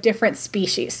 they're a different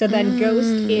species. So then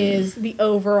ghost is the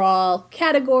overall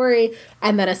category,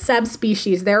 and then a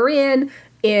subspecies therein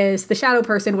is the shadow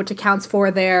person, which accounts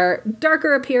for their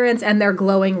darker appearance and their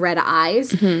glowing red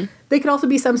eyes. Mm-hmm. They could also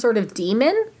be some sort of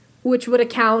demon, which would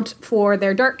account for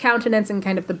their dark countenance and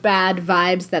kind of the bad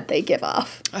vibes that they give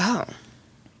off. Oh.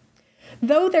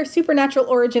 Though their supernatural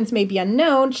origins may be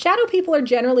unknown, shadow people are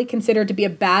generally considered to be a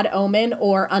bad omen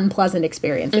or unpleasant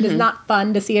experience. Mm-hmm. It is not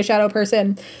fun to see a shadow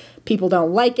person. People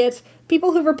don't like it.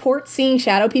 People who report seeing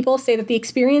shadow people say that the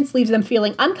experience leaves them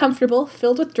feeling uncomfortable,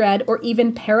 filled with dread, or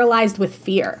even paralyzed with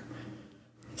fear.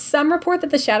 Some report that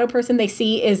the shadow person they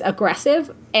see is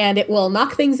aggressive, and it will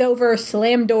knock things over,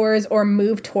 slam doors, or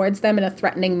move towards them in a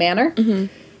threatening manner.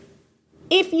 Mm-hmm.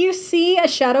 If you see a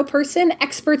shadow person,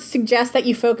 experts suggest that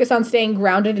you focus on staying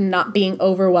grounded and not being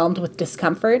overwhelmed with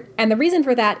discomfort. And the reason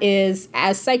for that is,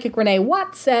 as psychic Renee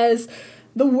Watts says,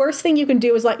 the worst thing you can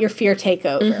do is let your fear take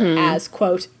over, as,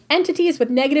 quote, entities with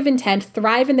negative intent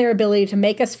thrive in their ability to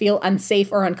make us feel unsafe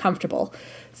or uncomfortable.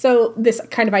 So this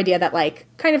kind of idea that, like,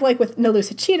 kind of like with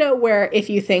Nalusa Cheetah, where if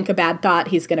you think a bad thought,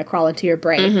 he's going to crawl into your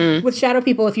brain. Mm-hmm. With shadow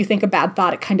people, if you think a bad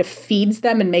thought, it kind of feeds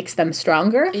them and makes them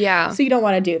stronger. Yeah. So you don't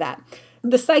want to do that.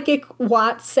 The psychic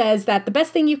Watts says that the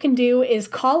best thing you can do is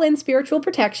call in spiritual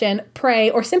protection,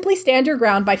 pray, or simply stand your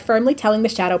ground by firmly telling the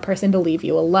shadow person to leave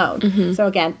you alone. Mm-hmm. So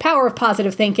again, power of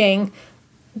positive thinking.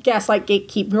 Gaslight,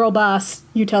 gatekeep, girl boss.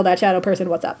 You tell that shadow person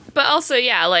what's up. But also,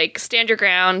 yeah, like, stand your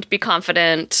ground, be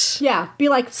confident. Yeah, be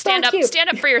like, stand up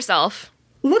for yourself.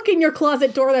 Look in your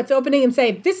closet door that's opening and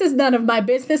say, this is none of my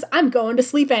business. I'm going to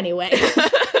sleep anyway.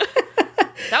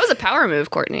 That was a power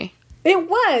move, Courtney. It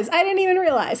was. I didn't even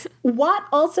realize. Watt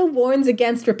also warns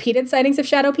against repeated sightings of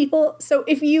shadow people. So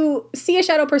if you see a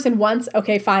shadow person once,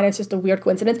 okay, fine, it's just a weird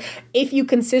coincidence. If you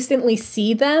consistently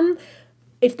see them,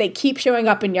 if they keep showing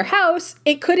up in your house,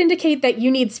 it could indicate that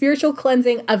you need spiritual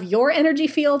cleansing of your energy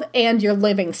field and your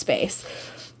living space.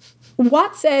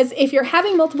 Watt says if you're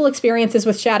having multiple experiences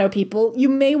with shadow people, you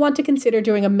may want to consider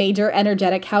doing a major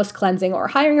energetic house cleansing or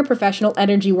hiring a professional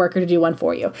energy worker to do one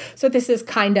for you. So this is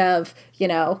kind of,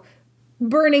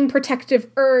 burning protective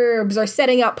herbs or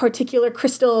setting out particular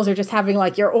crystals or just having,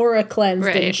 like, your aura cleansed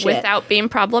and shit. Without being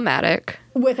problematic.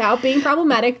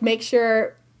 Make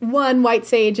sure, 1, white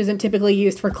sage isn't typically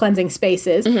used for cleansing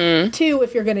spaces. Mm-hmm. 2,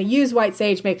 if you're going to use white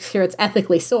sage, make sure it's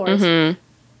ethically sourced. Mm-hmm.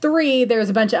 3,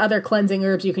 there's a bunch of other cleansing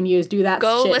herbs you can use. Do that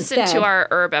Go shit listen instead. to our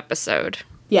herb episode.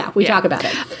 Yeah, we talk about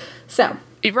it. So.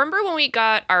 You remember when we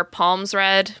got our palms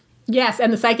read? Yes,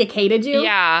 and the psychic hated you?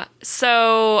 Yeah.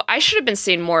 So I should have been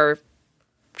seeing more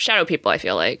shadow people, I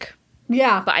feel like.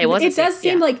 Yeah. But I wasn't. It does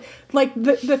seem like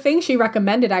the thing she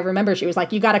recommended, I remember she was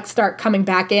like, you got to start coming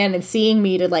back in and seeing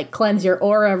me to like cleanse your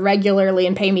aura regularly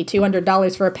and pay me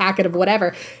 $200 for a packet of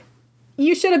whatever.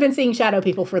 You should have been seeing shadow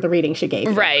people for the reading she gave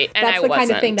you. Right. And that's the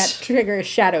kind of thing that triggers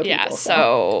shadow people. Yeah,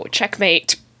 so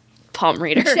checkmate palm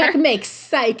reader. Checkmate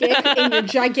psychic in your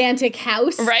gigantic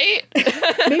house. Right?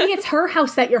 Maybe it's her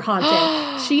house that you're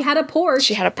haunting. She had a porch.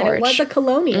 And it was a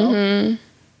colonial. Mm-hmm.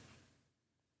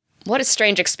 What a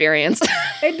strange experience.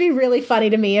 It'd be really funny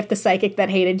to me if the psychic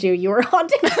that hated you were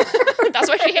haunting her. That's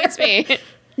why she hates me.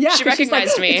 Yeah, she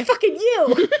recognized me. It's fucking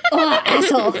you. Oh,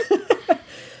 asshole.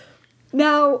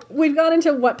 Now, we've gone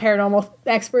into what paranormal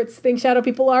experts think shadow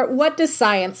people are. What does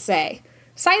science say?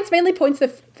 Science mainly points the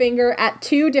finger at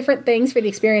two different things for the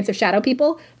experience of shadow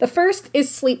people. The first is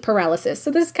sleep paralysis.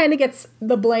 So this kind of gets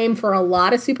the blame for a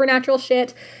lot of supernatural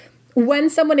shit. When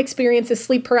someone experiences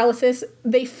sleep paralysis,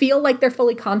 they feel like they're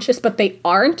fully conscious, but they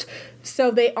aren't.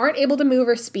 So they aren't able to move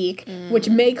or speak, which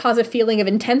may cause a feeling of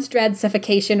intense dread,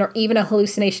 suffocation, or even a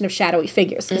hallucination of shadowy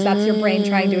figures, because that's your brain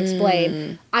trying to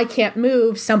explain, I can't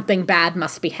move, something bad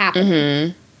must be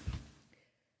happening.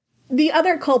 The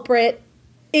other culprit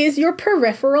is your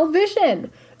peripheral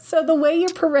vision. So the way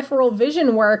your peripheral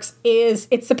vision works is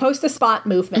it's supposed to spot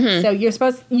movement. So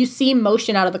you see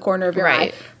motion out of the corner of your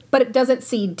eye. But it doesn't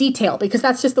see detail because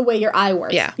that's just the way your eye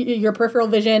works. Yeah. Your peripheral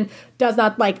vision does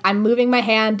not, like, I'm moving my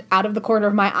hand out of the corner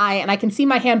of my eye and I can see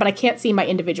my hand, but I can't see my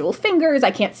individual fingers.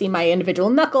 I can't see my individual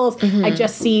knuckles. I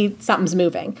just see something's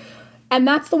moving. And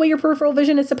that's the way your peripheral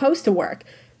vision is supposed to work.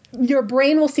 Your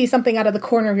brain will see something out of the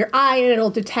corner of your eye and it'll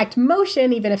detect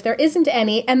motion even if there isn't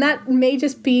any. And that may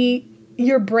just be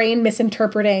your brain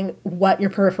misinterpreting what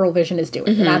your peripheral vision is doing.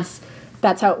 And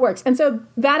that's how it works. And so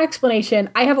that explanation,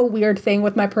 I have a weird thing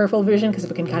with my peripheral vision because of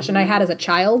a concussion I had as a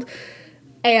child.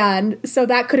 And so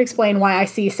that could explain why I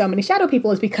see so many shadow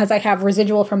people is because I have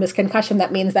residual from this concussion.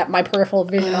 That means that my peripheral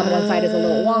vision on one side is a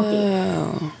little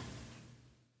wonky.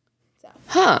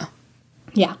 So.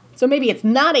 Yeah. So maybe it's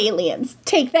not aliens.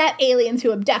 Take that, aliens who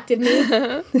abducted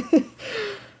me.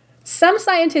 Some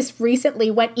scientists recently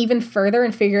went even further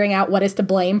in figuring out what is to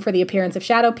blame for the appearance of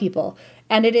shadow people,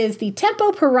 and it is the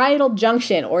tempoparietal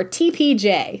junction, or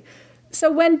TPJ.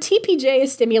 So when TPJ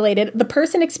is stimulated, the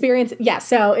person experiences... Yeah,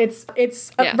 so it's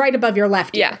right above your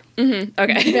left ear. Yeah.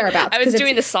 Okay. Thereabouts. I was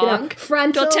doing the song.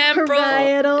 Frontal,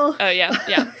 parietal... Oh, yeah.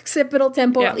 Occipital,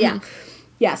 temporal... Yeah.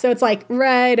 Yeah, so it's like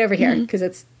right over here, because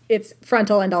it's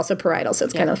frontal and also parietal, so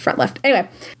it's kind of front left. Anyway,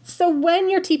 so when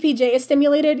your TPJ is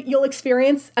stimulated, you'll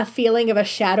experience a feeling of a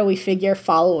shadowy figure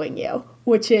following you,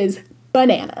 which is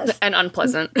bananas. And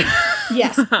unpleasant.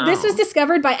 Yes. This was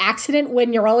discovered by accident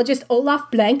when neurologist Olaf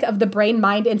Blank of the Brain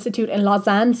Mind Institute in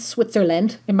Lausanne,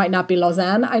 Switzerland. It might not be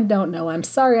Lausanne. I don't know. I'm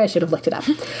sorry. I should have looked it up.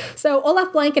 So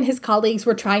Olaf Blank and his colleagues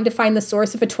were trying to find the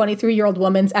source of a 23-year-old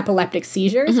woman's epileptic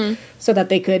seizures so that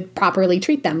they could properly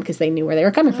treat them because they knew where they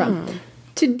were coming from.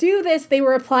 To do this, they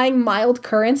were applying mild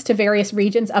currents to various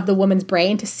regions of the woman's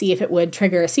brain to see if it would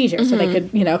trigger a seizure. So they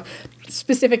could,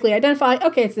 specifically identify,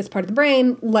 okay, it's this part of the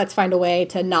brain. Let's find a way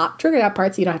to not trigger that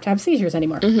part so you don't have to have seizures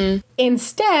anymore.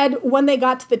 Instead, when they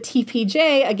got to the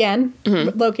TPJ, again,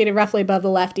 located roughly above the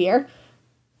left ear,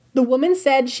 the woman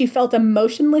said she felt a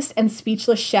motionless and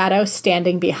speechless shadow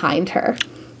standing behind her.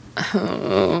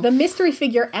 Oh. The mystery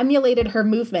figure emulated her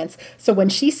movements, so when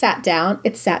she sat down,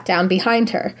 it sat down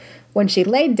behind her. When she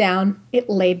laid down, it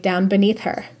laid down beneath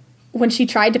her. When she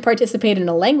tried to participate in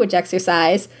a language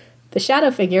exercise, the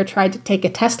shadow figure tried to take a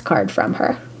test card from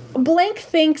her. Blank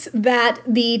thinks that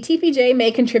the TPJ may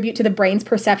contribute to the brain's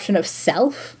perception of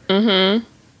self.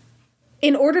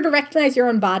 In order to recognize your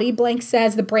own body, Blank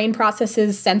says the brain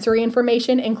processes sensory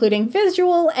information, including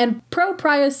visual and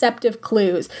proprioceptive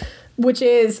clues, which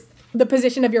is the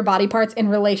position of your body parts in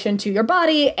relation to your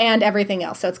body and everything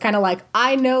else. So it's kind of like,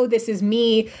 I know this is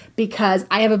me because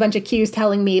I have a bunch of cues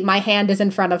telling me my hand is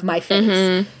in front of my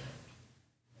face.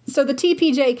 So the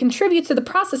TPJ contributes to the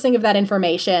processing of that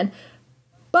information,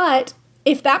 but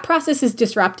if that process is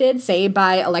disrupted, say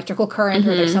by electrical current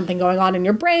or there's something going on in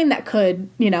your brain that could,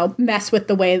 mess with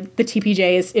the way the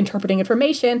TPJ is interpreting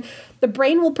information, the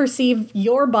brain will perceive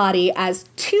your body as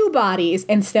two bodies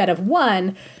instead of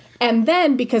one. And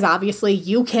then, because obviously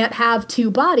you can't have two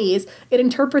bodies, it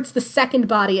interprets the second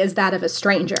body as that of a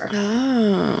stranger.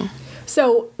 Oh.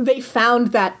 So they found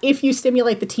that if you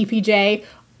stimulate the TPJ,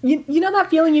 you know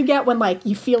that feeling you get when,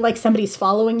 you feel like somebody's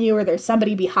following you or there's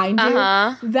somebody behind you?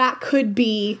 That could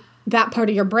be that part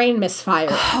of your brain misfired.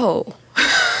 Oh.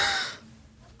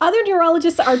 Other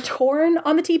neurologists are torn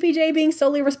on the TPJ being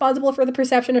solely responsible for the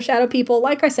perception of shadow people.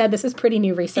 Like I said, this is pretty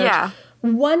new research. Yeah.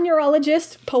 One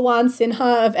neurologist, Pawan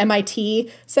Sinha of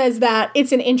MIT, says that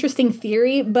it's an interesting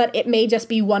theory, but it may just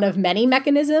be one of many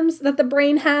mechanisms that the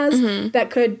brain has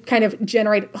that could kind of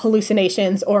generate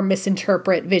hallucinations or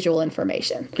misinterpret visual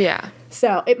information. Yeah.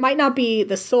 So it might not be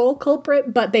the sole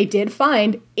culprit, but they did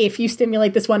find if you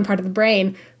stimulate this one part of the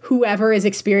brain, whoever is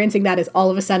experiencing that is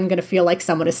all of a sudden going to feel like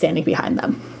someone is standing behind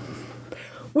them.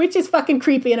 Which is fucking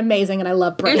creepy and amazing, and I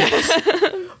love brains.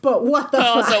 But what the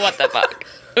fuck? Also, what the fuck?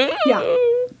 Yeah.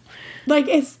 Like,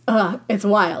 it's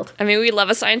wild. I mean, we love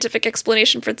a scientific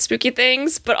explanation for spooky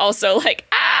things, but also, like,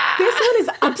 This one is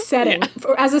upsetting. Yeah.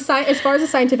 As far as a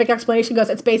scientific explanation goes,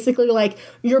 it's basically like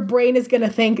your brain is going to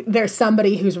think there's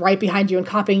somebody who's right behind you and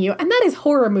copying you, and that is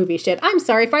horror movie shit. I'm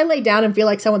sorry, if I lay down and feel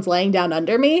like someone's laying down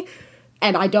under me,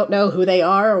 and I don't know who they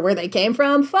are or where they came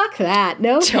from, fuck that.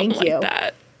 No, thank you.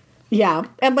 That. Yeah.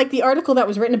 And like the article that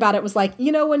was written about it was like,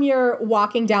 you know, when you're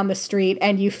walking down the street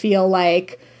and you feel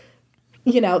like,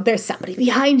 you know, there's somebody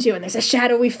behind you and there's a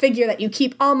shadowy figure that you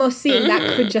keep almost seeing.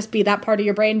 That could just be that part of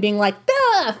your brain being like,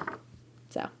 duh.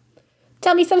 So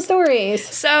tell me some stories.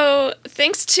 So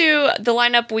thanks to the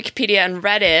lineup, Wikipedia, and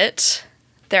Reddit,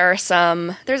 there's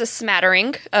a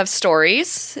smattering of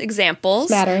stories, examples.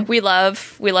 Smattering. We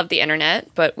love the internet,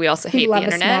 but we also hate the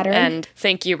internet. And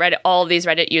thank you, Reddit, all of these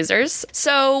Reddit users.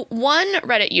 So one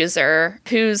Reddit user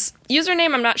whose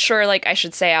username I'm not sure like I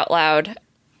should say out loud,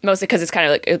 mostly because it's kind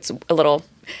of like it's a little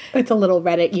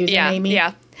Reddit username.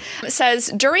 Yeah. It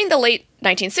says, during the late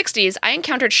 1960s, I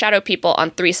encountered shadow people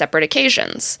on 3 separate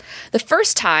occasions. The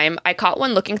first time, I caught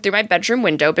one looking through my bedroom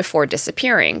window before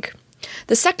disappearing.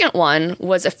 The second one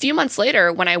was a few months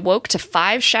later when I woke to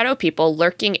 5 shadow people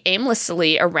lurking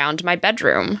aimlessly around my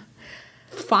bedroom.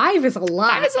 5 is a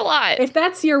lot. 5 is a lot. If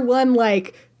that's your one,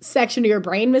 like, section of your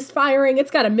brain misfiring,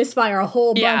 it's got to misfire a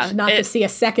whole bunch not to see a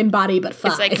second body, but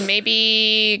 5. It's like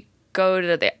maybe go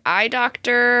to the eye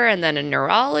doctor and then a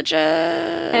neurologist.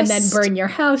 And then burn your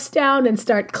house down and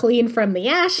start clean from the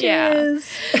ashes.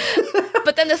 Yeah.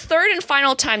 But then the third and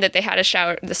final time that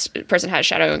this person had a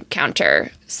shadow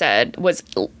encounter was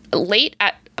late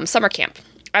at summer camp.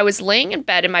 I was laying in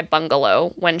bed in my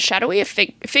bungalow when shadowy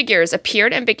figures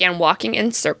appeared and began walking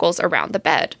in circles around the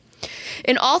bed.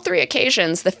 In all 3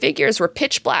 occasions, the figures were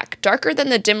pitch black, darker than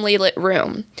the dimly lit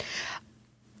room.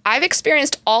 I've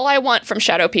experienced all I want from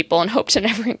shadow people and hope to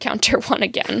never encounter one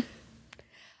again.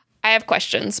 I have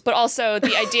questions, but also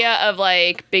the idea of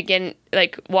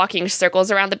walking circles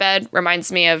around the bed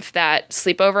reminds me of that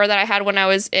sleepover that I had when I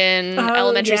was in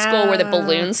elementary school, where the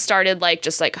balloons started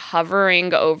just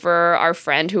hovering over our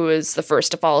friend who was the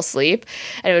first to fall asleep,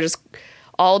 and it was just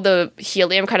all the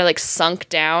helium kind of sunk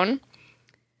down,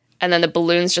 and then the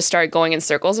balloons just started going in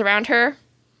circles around her.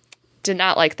 Did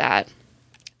not like that.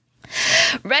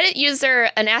 Reddit user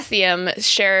Anathium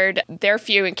shared their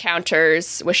few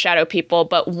encounters with shadow people,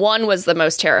 but one was the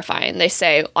most terrifying. They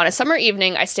say, on a summer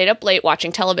evening, I stayed up late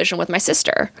watching television with my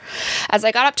sister. As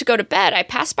I got up to go to bed, I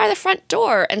passed by the front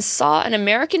door and saw an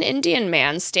American Indian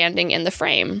man standing in the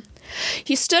frame.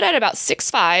 He stood at about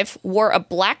 6'5", wore a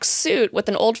black suit with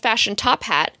an old-fashioned top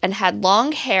hat, and had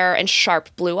long hair and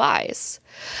sharp blue eyes.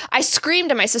 I screamed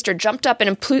and my sister jumped up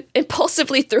and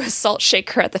impulsively threw a salt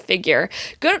shaker at the figure.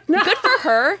 Good for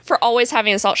her for always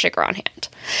having a salt shaker on hand.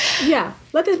 Yeah,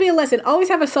 let this be a lesson. Always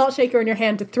have a salt shaker in your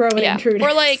hand to throw at intruders.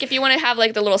 Or if you want to have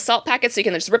the little salt packets, so you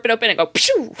can just rip it open and go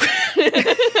pshoo.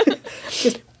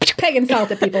 Just pegging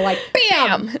salt at people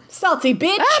bam! Salty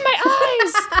bitch! Ah, my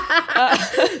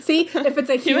eyes! See, if it's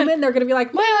a human, they're going to be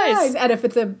like, my eyes! And if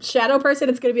it's a shadow person,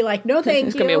 it's going to be like, no thank you.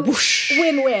 It's going to be a whoosh.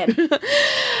 Win-win.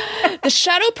 The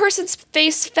shadow person's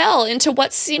face fell into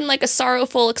what seemed like a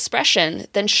sorrowful expression,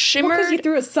 then shimmered... because you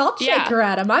threw a salt shaker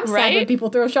at him. I'm sad when people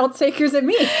throw salt shakers at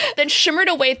me. Then shimmered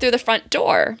away through the front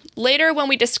door. Later, when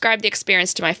we described the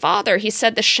experience to my father, he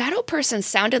said the shadow person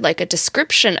sounded like a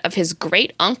description of his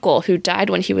great-uncle who died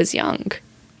when he was young.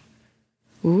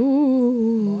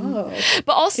 Ooh. Whoa.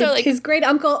 But also, his great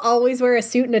uncle always wear a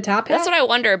suit and a top hat? That's what I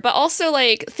wonder. But also,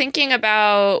 thinking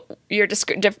about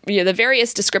the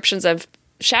various descriptions of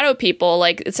shadow people,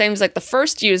 it seems like the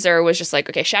first user was just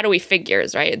okay, shadowy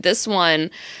figures, right? This one,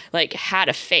 had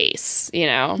a face,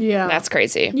 Yeah. That's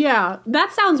crazy. Yeah.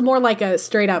 That sounds more like a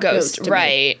straight up ghost to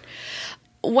right. Me.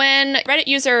 When Reddit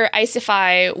user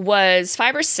Icify was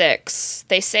 5 or 6,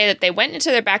 they say that they went into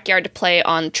their backyard to play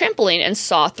on trampoline and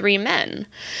saw 3 men.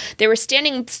 They were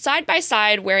standing side by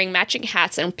side wearing matching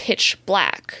hats and pitch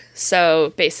black.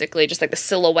 So basically just the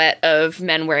silhouette of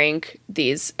men wearing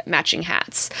these matching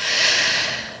hats.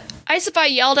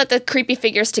 Isophi yelled at the creepy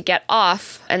figures to get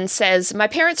off and says, "My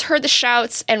parents heard the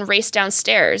shouts and raced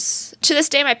downstairs. To this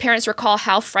day, my parents recall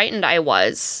how frightened I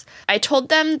was. I told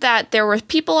them that there were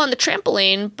people on the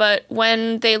trampoline, but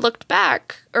when they looked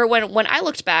back, or when I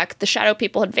looked back, the shadow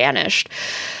people had vanished."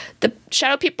 The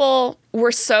shadow people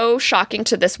were so shocking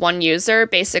to this one user.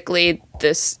 Basically,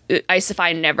 this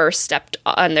Isophi never stepped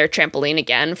on their trampoline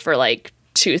again for like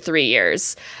 2-3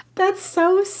 years. That's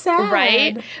so sad.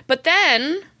 Right? But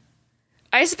then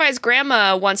Isophi's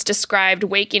grandma once described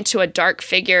waking to a dark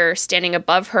figure standing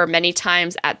above her many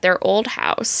times at their old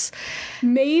house.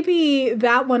 Maybe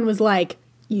that one was like,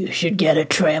 "You should get a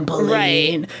trampoline."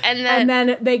 Right. And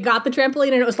then they got the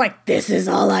trampoline and it was like, "This is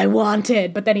all I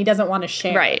wanted." But then he doesn't want to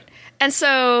share. Right. And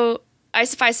so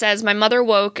Isophi says, "My mother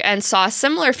woke and saw a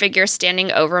similar figure standing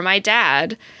over my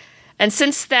dad. And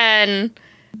since then,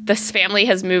 this family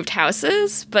has moved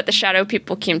houses, but the shadow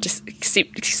people seem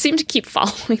to keep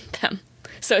following them."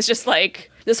 So it's just like,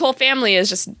 this whole family is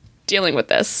just dealing with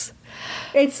this.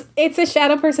 It's a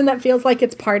shadow person that feels like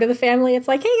it's part of the family. It's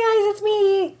like, "Hey guys, it's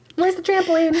me. Where's the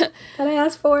trampoline that I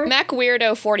asked for?" Mac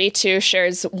Weirdo 42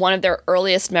 shares one of their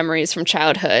earliest memories from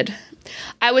childhood.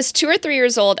 "I was 2 or 3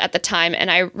 years old at the time, and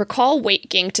I recall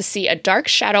waking to see a dark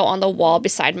shadow on the wall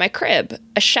beside my crib,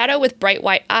 a shadow with bright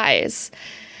white eyes.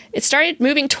 It started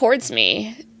moving towards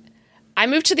me. I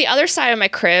moved to the other side of my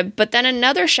crib, but then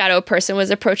another shadow person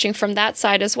was approaching from that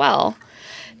side as well.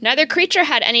 Neither creature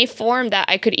had any form that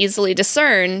I could easily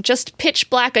discern, just pitch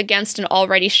black against an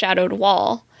already shadowed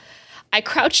wall. I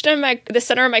crouched in the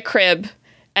center of my crib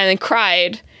and then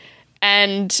cried,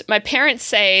 and my parents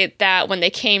say that when they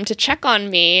came to check on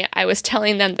me, I was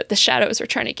telling them that the shadows were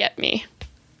trying to get me."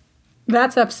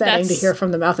 That's upsetting to hear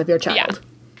from the mouth of your child. Yeah.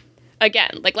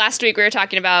 Again, like last week we were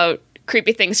talking about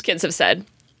creepy things kids have said.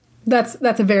 That's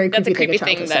a very creepy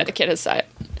thing that a kid has said.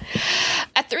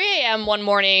 At 3 a.m. one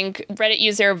morning, Reddit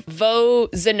user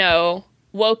VoZeno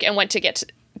woke and went to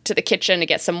the kitchen to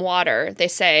get some water. They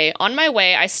say, "On my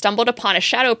way, I stumbled upon a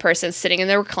shadow person sitting in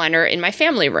the recliner in my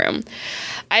family room.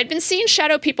 I had been seeing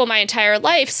shadow people my entire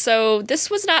life, so this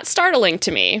was not startling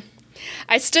to me.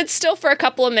 I stood still for a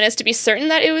couple of minutes to be certain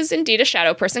that it was indeed a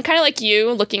shadow person, kind of like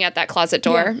you looking at that closet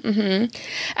door. Yeah. Mm-hmm.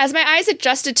 As my eyes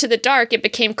adjusted to the dark, it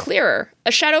became clearer.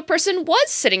 A shadow person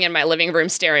was sitting in my living room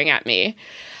staring at me.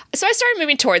 So I started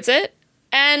moving towards it,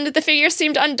 and the figure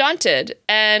seemed undaunted.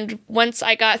 And once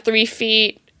I got 3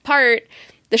 feet apart,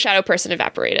 the shadow person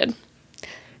evaporated."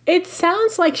 It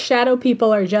sounds like shadow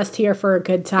people are just here for a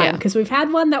good time, because we've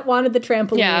had one that wanted the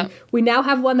trampoline. Yeah. We now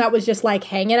have one that was just like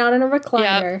hanging out in a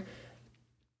recliner. Yep.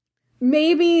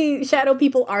 Maybe shadow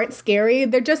people aren't scary.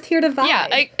 They're just here to vibe.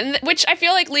 Yeah, which I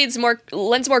feel like lends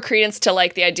more credence to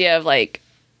like the idea of like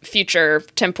future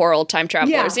temporal time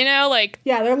travelers, you know? Like,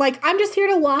 yeah, they're like, I'm just here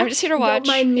to watch. Don't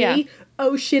mind me. Yeah.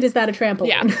 Oh shit, is that a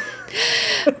trampoline?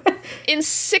 Yeah. In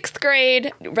 6th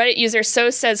grade, Reddit user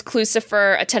So Says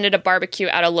Clucifer attended a barbecue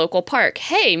at a local park.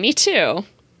 Hey, me too.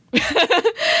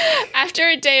 After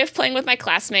a day of playing with my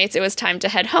classmates, it was time to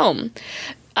head home.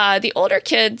 The older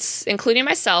kids, including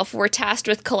myself, were tasked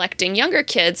with collecting younger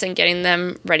kids and getting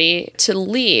them ready to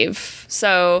leave.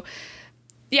 So,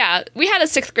 yeah, we had a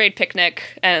 6th grade picnic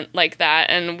and like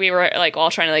that, and we were like all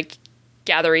trying to like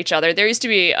gather each other. There used to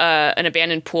be an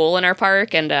abandoned pool in our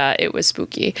park, and it was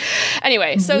spooky.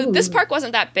 Anyway, so this park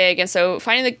wasn't that big, and so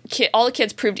finding all the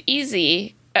kids proved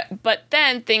easy. But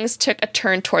then things took a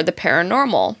turn toward the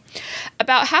paranormal.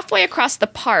 About halfway across the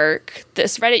park,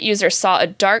 this Reddit user saw a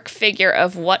dark figure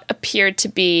of what appeared to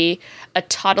be a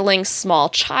toddling small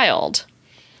child.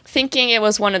 Thinking it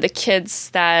was one of the kids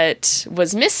that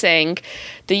was missing,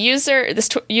 this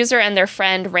user and their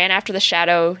friend ran after the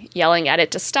shadow, yelling at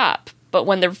it to stop. But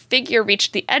when the figure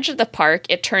reached the edge of the park,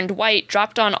 it turned white,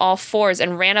 dropped on all fours,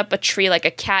 and ran up a tree like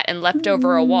a cat and leapt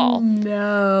over a wall.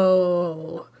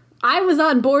 No. I was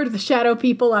on board with the shadow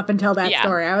people up until that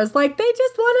story. I was like, they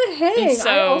just want to hang. So,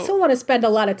 I also want to spend a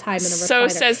lot of time in a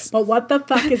recliner. But what the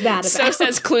fuck is that about? So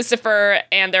Says Clucifer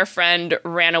and their friend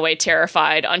ran away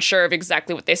terrified, unsure of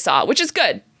exactly what they saw, which is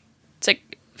good. It's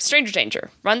like stranger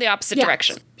danger. Run the opposite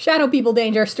direction. Shadow people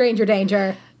danger, stranger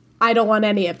danger. I don't want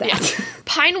any of that. Yeah.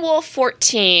 Pine Wolf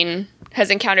 14 has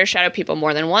encountered shadow people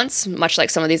more than once, much like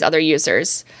some of these other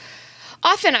users.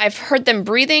 Often I've heard them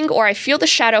breathing or I feel the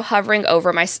shadow hovering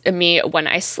over me when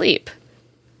I sleep.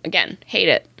 Again, hate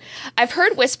it. I've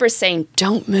heard whispers saying,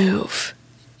 "Don't move,"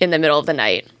 in the middle of the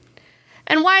night.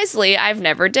 And wisely, I've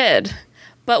never did.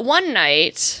 But one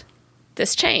night,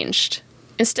 this changed.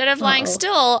 Instead of lying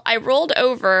still, I rolled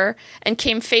over and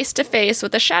came face to face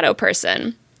with a shadow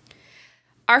person.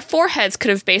 Our foreheads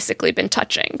could have basically been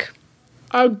touching.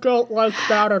 I don't like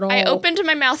that at all. I opened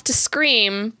my mouth to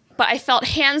scream, but I felt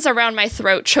hands around my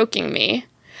throat choking me.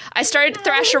 I started to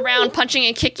thrash around, punching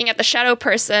and kicking at the shadow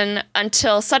person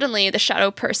until suddenly the shadow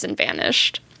person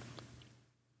vanished.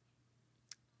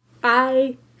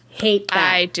 I hate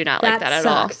that. I do not like that at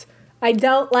all. I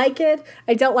don't like it.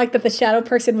 I don't like that the shadow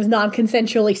person was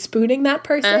non-consensually spooning that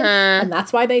person, and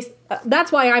that's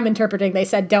why I'm interpreting they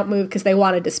said don't move because they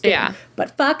wanted to spoon. Yeah.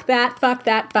 But fuck that, fuck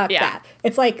that, fuck that.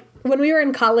 It's like when we were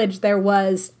in college, there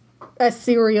was a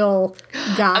serial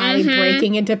guy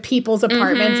breaking into people's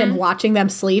apartments and watching them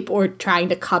sleep or trying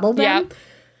to cuddle them. Yep.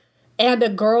 And a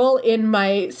girl in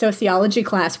my sociology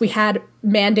class, we had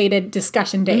mandated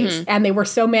discussion days, and they were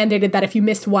so mandated that if you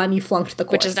missed one, you flunked the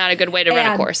course. Which is not a good way to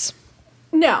run a course.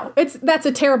 No, that's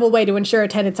a terrible way to ensure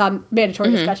attendance on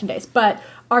mandatory discussion days. But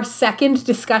our second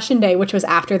discussion day, which was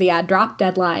after the ad drop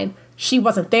deadline, she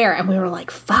wasn't there, and we were like,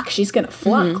 fuck, she's gonna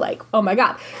flunk. Like, oh my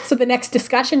God. So the next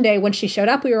discussion day, when she showed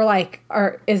up, we were like,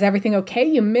 is everything okay?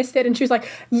 You missed it? And she was like,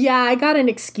 yeah, I got an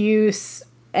excuse,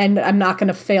 and I'm not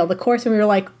gonna fail the course. And we were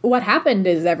like, what happened?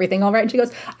 Is everything all right? And she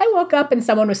goes, I woke up and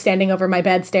someone was standing over my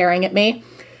bed staring at me.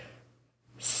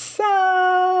 So,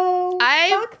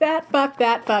 fuck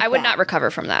that. I would not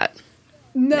recover from that.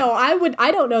 No,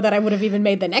 I don't know that I would have even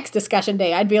made the next discussion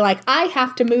day. I'd be like, I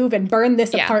have to move and burn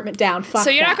this apartment down. Fuck. So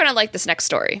you're not going to like this next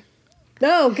story.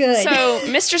 Oh, good.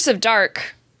 So Mistress of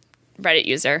Dark, Reddit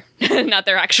user, not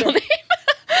their actual name,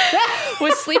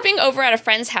 was sleeping over at a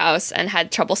friend's house and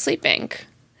had trouble sleeping.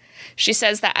 She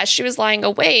says that as she was lying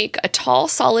awake, a tall,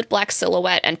 solid black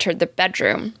silhouette entered the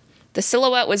bedroom. The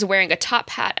silhouette was wearing a top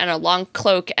hat and a long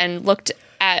cloak and looked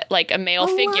at like a male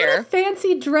figure. A lot of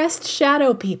fancy dressed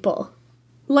shadow people.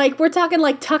 Like, we're talking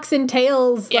like tux and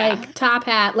tails, like top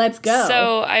hat, let's go.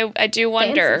 So I do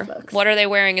wonder, what are they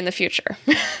wearing in the future?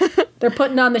 They're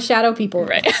putting on the shadow people.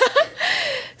 Right.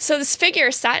 So this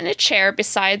figure sat in a chair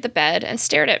beside the bed and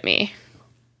stared at me.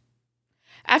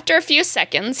 After a few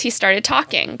seconds, he started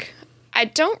talking. I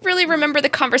don't really remember the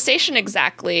conversation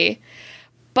exactly,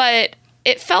 but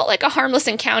it felt like a harmless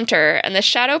encounter, and the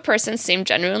shadow person seemed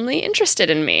genuinely interested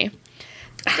in me.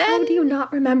 How do you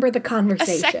not remember the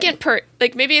conversation? A second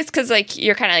like, maybe it's because, like,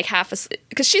 you're kind of, like, half asleep.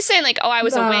 Because she's saying, like, oh, I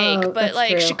was awake. But,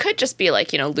 like, she could just be,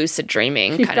 like, you know, lucid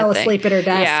dreaming kind of thing. She fell asleep at her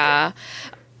desk. Yeah.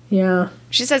 Yeah.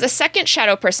 She says a second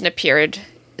shadow person appeared.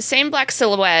 Same black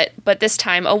silhouette, but this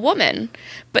time a woman.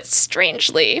 But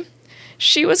strangely,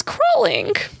 she was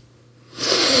crawling.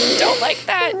 Don't like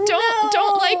that.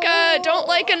 Don't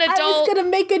like an adult. I was gonna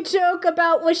make a joke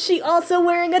about was she also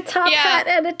wearing a top hat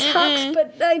and a tux,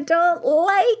 but I don't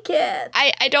like it.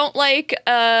 I don't like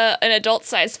an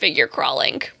adult-sized figure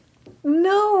crawling.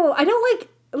 No, I don't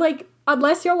like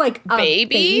unless you're like a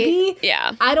baby.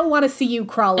 Yeah, I don't want to see you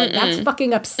crawling. That's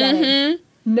fucking upsetting.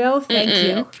 No, thank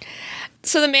you.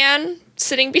 So the man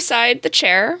sitting beside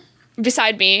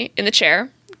me in the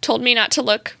chair, told me not to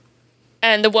look.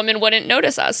 And the woman wouldn't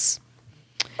notice us.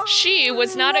 She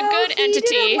was not a good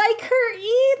entity. Didn't like her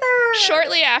either.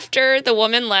 Shortly after, the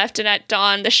woman left, and at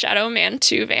dawn, the Shadow Man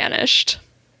too vanished.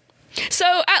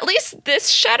 So at least this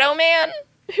Shadow Man,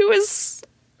 who was,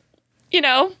 you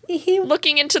know,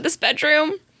 looking into this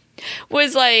bedroom,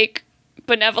 was like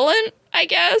benevolent, I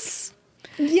guess.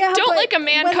 Yeah. Don't like a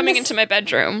man coming into my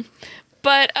bedroom.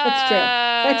 But that's true.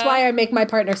 That's why I make my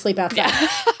partner sleep outside. Yeah.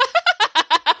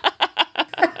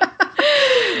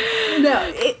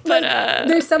 No,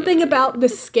 there's something about the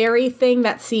scary thing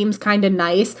that seems kind of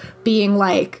nice, being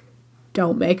like,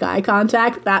 don't make eye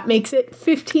contact. That makes it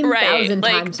 15,000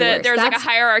 times worse. There's like a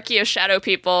hierarchy of shadow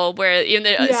people where even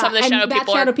some of the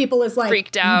shadow people is like,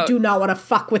 freaked out. You do not want to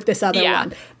fuck with this other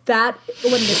one. That,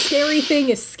 when the scary thing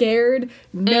is scared,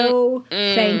 no,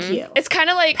 thank you. It's kind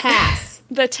of like pass.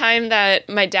 The time that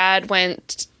my dad when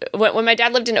my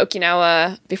dad lived in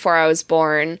Okinawa before I was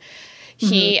born.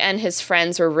 He and his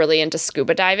friends were really into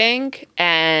scuba diving,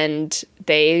 and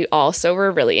they also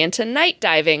were really into night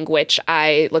diving, which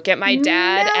I look at my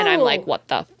dad and I'm like, what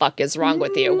the fuck is wrong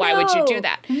with you? Why would you do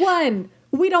that? One,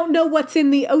 we don't know what's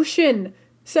in the ocean.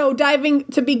 So diving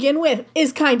to begin with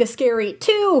is kind of scary.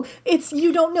 Two, it's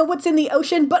you don't know what's in the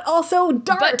ocean, but also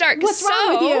dark. What's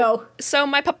wrong with you? So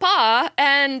my papa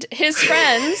and his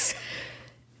friends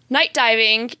night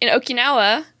diving in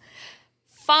Okinawa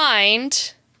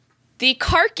find the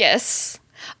carcass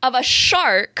of a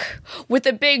shark with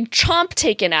a big chomp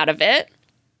taken out of it,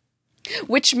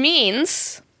 which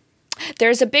means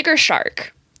there's a bigger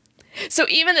shark. So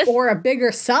even or a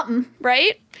bigger something,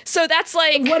 right? So that's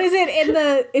like, what is it in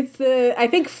the I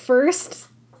think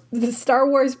the Star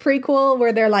Wars prequel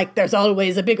where they're like, there's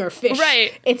always a bigger fish.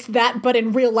 Right. It's that, but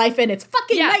in real life, and it's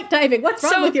fucking night diving. What's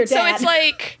wrong with your dad? So it's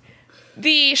like,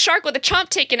 the shark with the chomp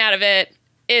taken out of it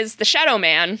is the Shadow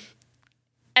Man,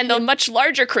 and the much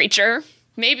larger creature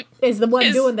maybe is the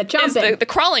one doing the chomping. Is the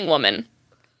crawling woman.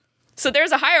 So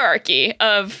there's a hierarchy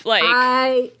of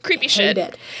creepy shit.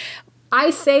 It. I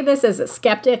say this as a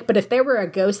skeptic, but if there were a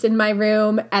ghost in my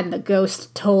room and the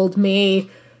ghost told me,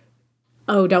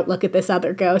 oh, don't look at this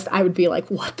other ghost, I would be like,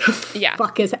 what the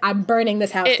fuck is... I'm burning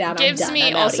this house down. It gives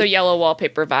me also yellow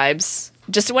wallpaper vibes.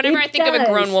 Just whenever I think of a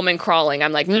grown woman crawling,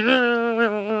 I'm like...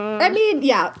 I mean,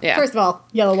 yeah. First of all,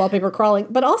 yellow wallpaper crawling.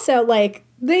 But also,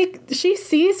 she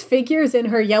sees figures in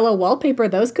her yellow wallpaper.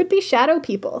 Those could be shadow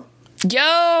people.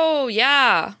 Yo,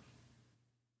 yeah.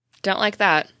 Don't like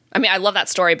that. I mean, I love that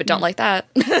story, but don't like that.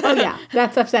 Oh, yeah.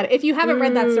 That's upsetting. If you haven't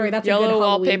read that story, that's a good Halloween Yellow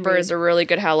Wallpaper is a really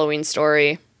good Halloween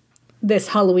story. This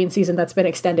Halloween season that's been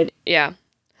extended. Yeah.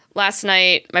 Last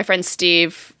night, my friend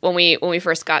Steve, when we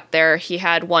first got there, he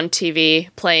had one TV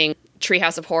playing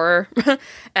Treehouse of Horror.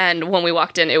 And when we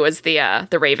walked in, it was the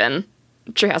Raven,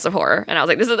 Treehouse of Horror. And I was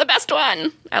like, this is the best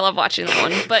one. I love watching that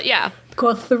one. But yeah.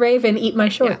 Quoth the Raven, eat my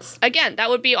shorts. Yeah. Again, that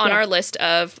would be on our list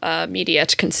of media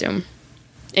to consume.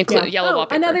 Include yellow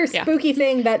wallpaper. Another spooky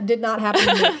thing that did not happen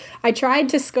to me. I tried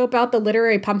to scope out the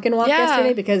literary pumpkin walk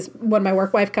yesterday because when my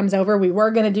work wife comes over, we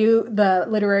were going to do the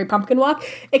literary pumpkin walk,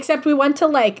 except we went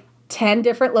to 10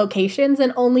 different locations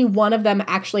and only one of them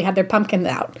actually had their pumpkins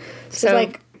out. So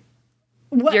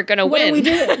what, you're going to win. What are we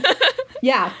doing?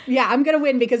 yeah, I'm going to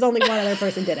win because only one other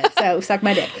person did it. So suck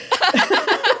my dick.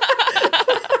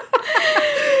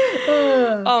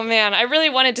 Oh man, I really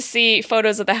wanted to see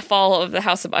photos of the fall of the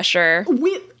House of Usher.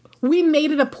 We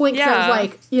made it a point because I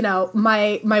was like,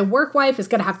 my work wife is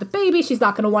going to have the baby. She's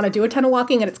not going to want to do a ton of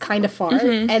walking and it's kind of far.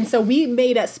 Mm-hmm. And so we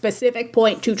made a specific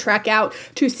point to trek out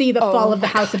to see the fall of the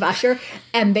House of Usher,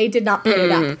 and they did not put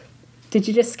it up. Did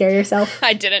you just scare yourself?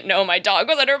 I didn't know my dog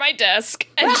was under my desk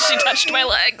and she touched my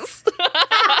legs.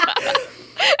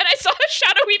 And I saw a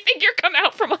shadowy figure come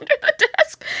out from under the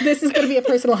desk. This is going to be a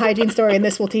personal hygiene story, and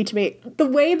this will teach me. The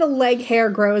way the leg hair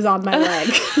grows on my leg.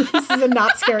 This is a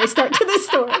not scary start to this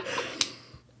story.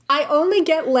 I only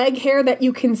get leg hair that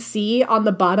you can see on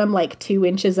the bottom, 2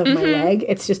 inches of my leg.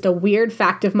 It's just a weird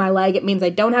fact of my leg. It means I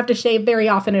don't have to shave very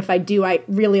often. If I do, I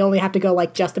really only have to go,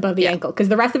 just above the ankle. Because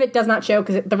the rest of it does not show,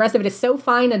 because the rest of it is so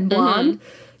fine and blonde,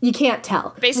 you can't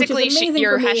tell. Basically,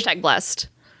 you're hashtag blessed.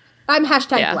 I'm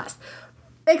hashtag blessed.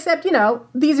 Except,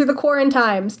 these are the quarantine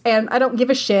times, and I don't give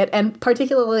a shit, and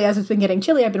particularly as it's been getting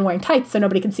chilly, I've been wearing tights so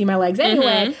nobody can see my legs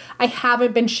anyway. I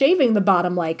haven't been shaving the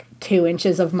bottom, 2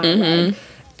 inches of my leg.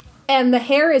 And the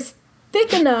hair is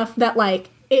thick enough that,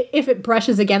 if it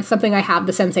brushes against something, I have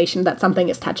the sensation that something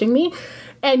is touching me.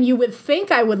 And you would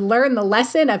think I would learn the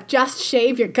lesson of just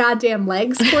shave your goddamn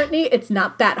legs, Courtney. It's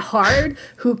not that hard.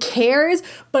 Who cares?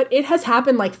 But it has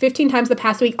happened 15 times the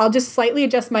past week. I'll just slightly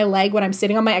adjust my leg when I'm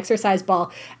sitting on my exercise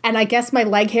ball, and I guess my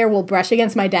leg hair will brush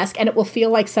against my desk, and it will feel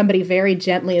like somebody very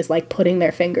gently is putting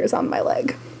their fingers on my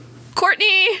leg.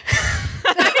 Courtney!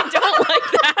 I don't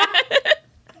like that.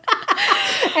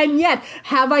 And yet,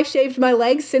 have I shaved my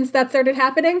legs since that started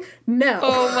happening? No.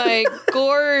 Oh my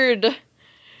gourd.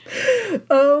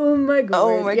 Oh my god.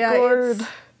 Oh my god.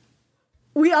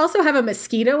 We also have a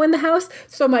mosquito in the house,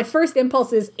 so my first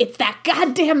impulse is, it's that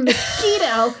goddamn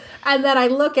mosquito! And then I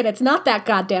look and it's not that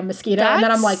goddamn mosquito, and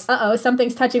then I'm like, uh-oh,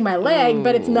 something's touching my leg,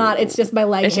 but it's not, it's just my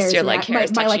leg hairs. It's just your leg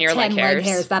hairs touching your leg hairs. Leg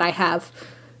hairs that I have.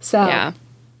 So,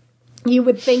 you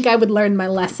would think I would learn my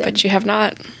lesson. But you have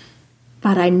not.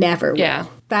 But I never will. Yeah.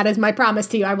 That is my promise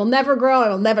to you. I will never grow, I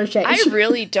will never change. I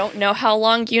really don't know how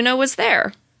long Yuna was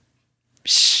there.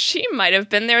 She might have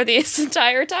been there this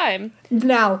entire time.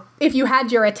 Now, if you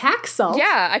had your attack salt...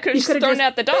 Yeah, I could have just thrown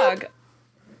out the dog.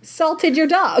 Salted your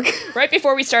dog. Right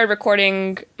before we started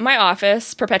recording, my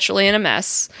office, perpetually in a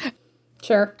mess.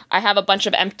 Sure. I have a bunch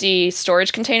of empty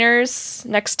storage containers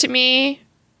next to me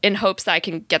in hopes that I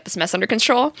can get this mess under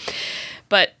control.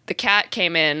 But the cat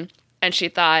came in and she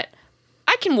thought,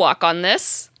 I can walk on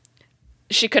this.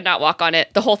 She could not walk on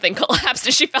it. The whole thing collapsed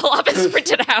and she fell off and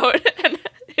sprinted out. And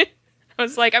I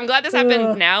was like, I'm glad this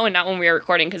happened now and not when we were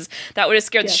recording, because that would have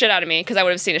scared the shit out of me, because I would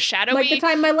have seen a shadowy... Like the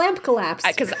time my lamp collapsed.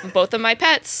 Because both of my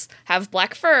pets have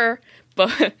black fur,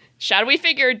 but shadowy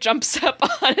figure jumps up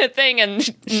on a thing and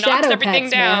knocks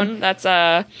everything down. Man.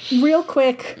 That's Real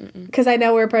quick, because I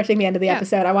know we're approaching the end of the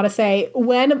episode, I want to say,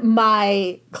 when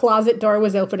my closet door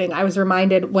was opening, I was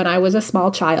reminded when I was a small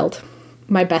child,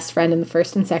 my best friend in the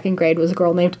 1st and 2nd grade was a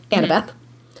girl named Annabeth.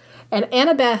 And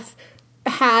Annabeth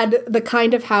had the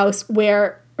kind of house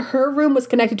where her room was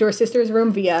connected to her sister's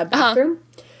room via a bathroom.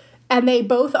 And they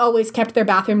both always kept their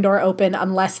bathroom door open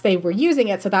unless they were using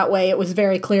it, so that way it was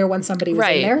very clear when somebody was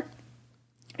in there.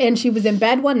 And she was in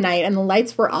bed one night and the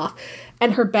lights were off.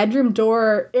 And her bedroom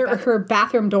door, or her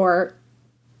bathroom door,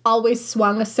 always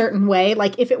swung a certain way.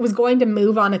 Like, if it was going to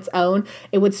move on its own,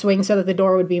 it would swing so that the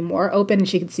door would be more open and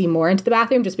she could see more into the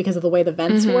bathroom just because of the way the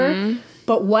vents were.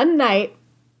 But one night,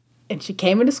 and she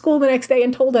came into school the next day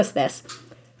and told us this,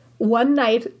 one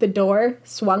night the door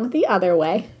swung the other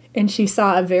way and she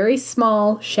saw a very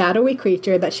small, shadowy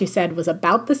creature that she said was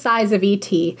about the size of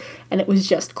E.T., and it was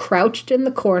just crouched in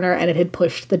the corner and it had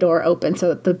pushed the door open so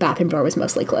that the bathroom door was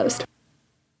mostly closed.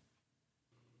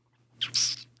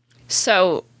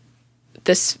 So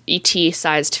this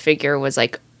ET-sized figure was,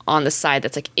 like, on the side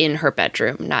that's, like, in her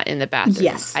bedroom, not in the bathroom.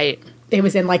 Yes. It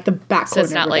was in, like, the back corner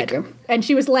of her bedroom. And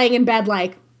she was laying in bed,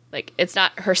 like, it's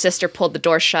not her sister pulled the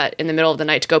door shut in the middle of the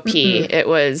night to go pee. It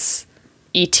was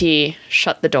E.T.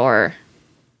 shut the door.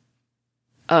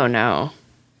 Oh, no.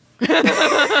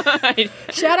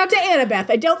 Shout out to Annabeth.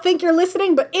 I don't think you're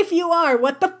listening, but if you are,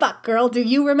 what the fuck, girl? Do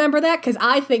you remember that? Because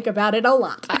I think about it a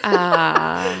lot.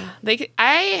 I'm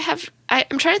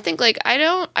trying to think, like,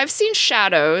 I've seen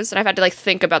shadows, and I've had to, like,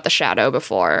 think about the shadow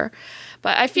before.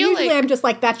 But I feel usually I'm just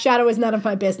like, that shadow is none of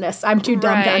my business. I'm too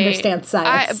dumb to understand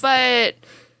science.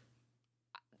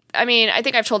 I mean, I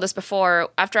think I've told this before.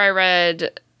 After I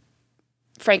read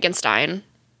Frankenstein,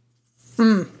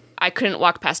 I couldn't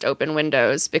walk past open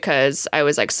windows because I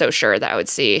was, like, so sure that I would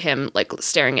see him, like,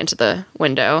 staring into the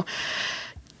window.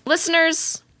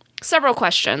 Listeners, several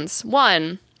questions.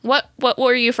 One, what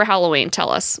were you for Halloween? Tell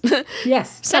us.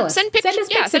 Yes, send us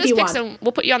pics if you want. And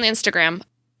we'll put you on the Instagram.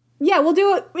 Yeah, we'll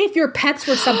do it if your pets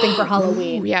were something for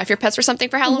Halloween. Yeah, if your pets were something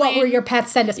for Halloween. What were your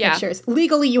pets? Send us pictures.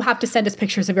 Legally, you have to send us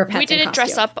pictures of your pets. We didn't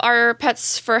dress up our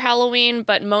pets for Halloween,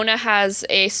 but Mona has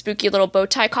a spooky little bow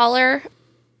tie collar.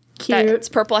 Cute. That's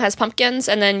purple, has pumpkins,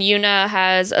 and then Yuna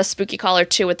has a spooky collar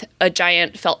too with a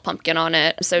giant felt pumpkin on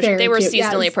it. So they were cute.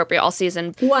 Seasonally appropriate all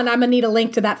season. One, I'm gonna need a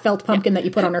link to that felt pumpkin that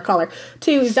you put on her collar.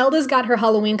 Two, Zelda's got her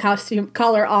Halloween costume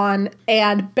collar on,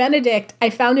 and Benedict, I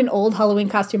found an old Halloween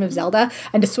costume of Zelda,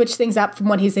 and to switch things up from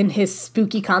when he's in his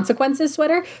spooky consequences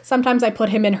sweater, sometimes I put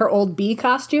him in her old bee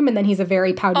costume, and then he's a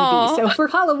very pouty bee. So for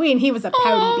Halloween, he was a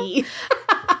pouty bee.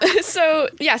 So,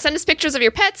 yeah, send us pictures of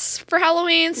your pets for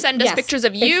Halloween. Send us pictures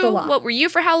of you. What were you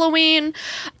for Halloween?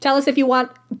 Tell us if you want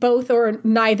both or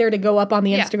neither to go up on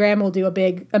the Instagram. We'll do a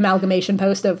big amalgamation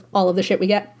post of all of the shit we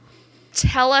get.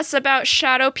 Tell us about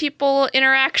shadow people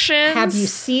interactions. Have you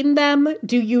seen them?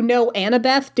 Do you know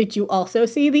Annabeth? Did you also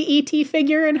see the E.T.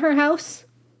 figure in her house?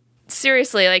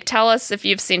 Seriously, like, tell us if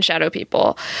you've seen shadow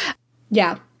people.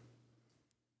 Yeah.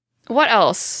 What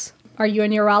else? Are you a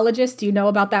neurologist? Do you know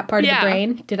about that part of the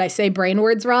brain? Did I say brain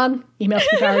words wrong? Email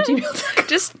speakpower@gmail.com.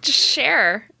 Just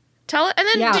share. Tell it. And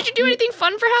then, did you do anything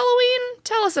fun for Halloween?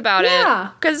 Tell us about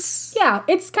it. Because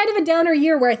it's kind of a downer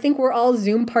year where I think we're all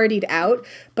Zoom partied out,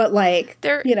 but, like,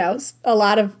 a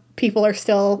lot of people are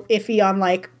still iffy on,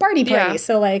 like, parties. Yeah.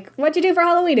 So, like, what'd you do for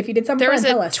Halloween? If you did something fun, tell us.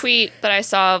 There was a tweet that I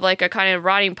saw of, like, a kind of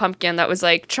rotting pumpkin that was,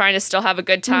 like, trying to still have a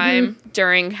good time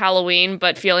during Halloween,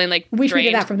 but feeling, like, we drained.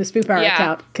 tweeted that from the Spoop Hour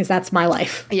account, because that's my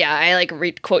life. Yeah, I,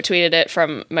 like, quote tweeted it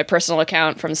from my personal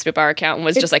account, from the Spoop Hour account, and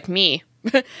was just like, me.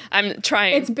 I'm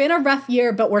trying. It's been a rough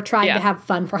year, but we're trying to have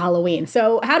fun for Halloween.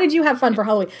 So how did you have fun for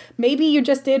Halloween? Maybe you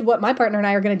just did what my partner and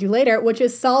I are going to do later, which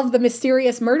is solve the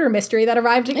mysterious murder mystery that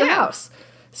arrived at your house.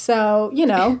 So,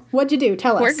 what'd you do?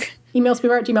 Tell us. Email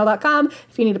spoophour@gmail.com.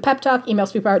 If you need a pep talk, email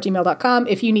spoophour@gmail.com.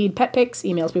 If you need pet pics,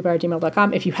 email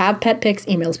spoophour@gmail.com. If you have pet pics,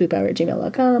 email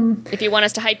spoophour@gmail.com. If you want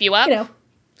us to hype you up,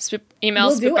 email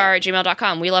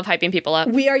spoophour@gmail.com. We love hyping people up.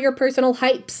 We are your personal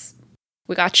hypes.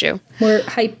 We got you.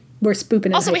 We're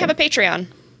spooping. Also, we have a Patreon.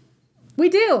 We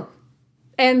do.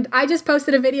 And I just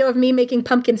posted a video of me making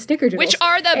pumpkin snickerdoodles. Which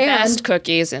are the best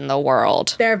cookies in the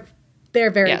world. They're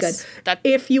very good.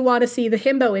 If you want to see the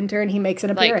himbo intern, he makes an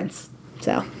appearance.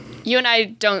 So you and I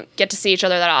don't get to see each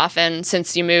other that often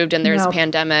since you moved and there's a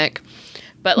pandemic.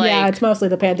 But it's mostly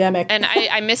the pandemic. And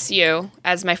I miss you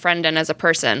as my friend and as a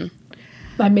person.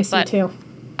 I miss you too.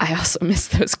 I also miss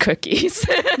those cookies.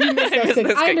 You miss those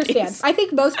cookies. I understand. I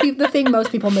think the thing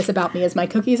most people miss about me is my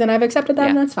cookies, and I've accepted that,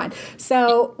 and that's fine.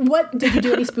 So, what did you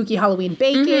do? Any spooky Halloween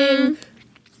baking?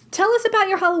 Tell us about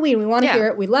your Halloween. We want to hear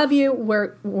it. We love you. We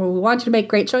want you to make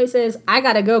great choices. I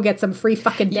gotta go get some free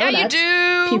fucking donuts.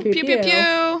 Yeah, you do. Pew, pew, pew.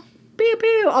 Pew, pew,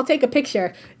 pew. I'll take a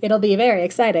picture. It'll be very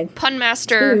exciting. Pun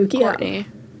master Courtney.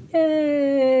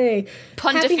 Yay.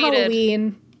 Pun Happy defeated.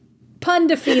 Halloween. Pun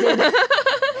defeated.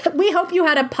 We hope you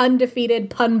had a pun defeated,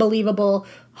 pun believable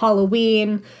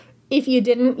Halloween. If you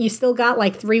didn't, you still got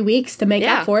like 3 weeks to make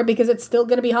up for it because it's still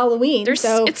going to be Halloween.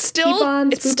 So it's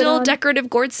still decorative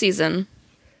gourd season.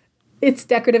 It's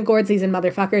decorative gourd season,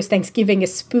 motherfuckers. Thanksgiving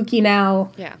is spooky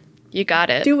now. Yeah, you got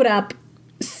it. Do it up.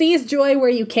 Seize joy where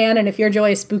you can, and if your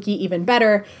joy is spooky, even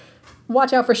better.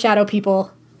 Watch out for shadow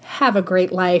people. Have a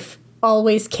great life.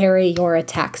 Always carry your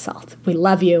attack salt. We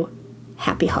love you.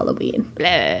 Happy Halloween.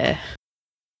 Bleh.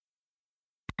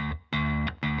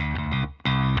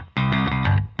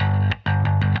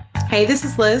 Hey, this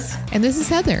is Liz. And this is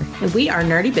Heather. And we are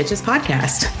Nerdy Bitches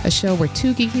Podcast. A show where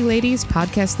two geeky ladies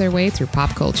podcast their way through pop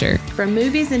culture. From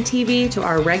movies and TV to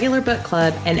our regular book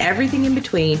club and everything in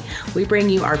between, we bring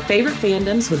you our favorite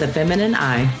fandoms with a feminine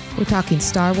eye. We're talking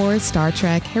Star Wars, Star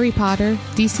Trek, Harry Potter,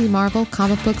 DC, Marvel,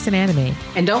 comic books, and anime.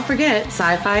 And don't forget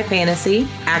sci-fi, fantasy,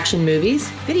 action movies,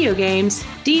 video games,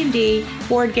 D&D,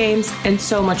 board games, and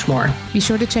so much more. Be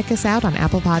sure to check us out on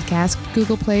Apple Podcasts,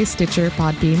 Google Play, Stitcher,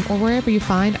 Podbean, or wherever you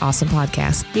find awesome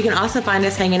podcasts. You can also find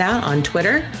us hanging out on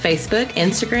Twitter, Facebook,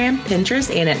 Instagram,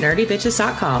 Pinterest, and at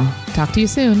nerdybitches.com. Talk to you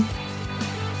soon.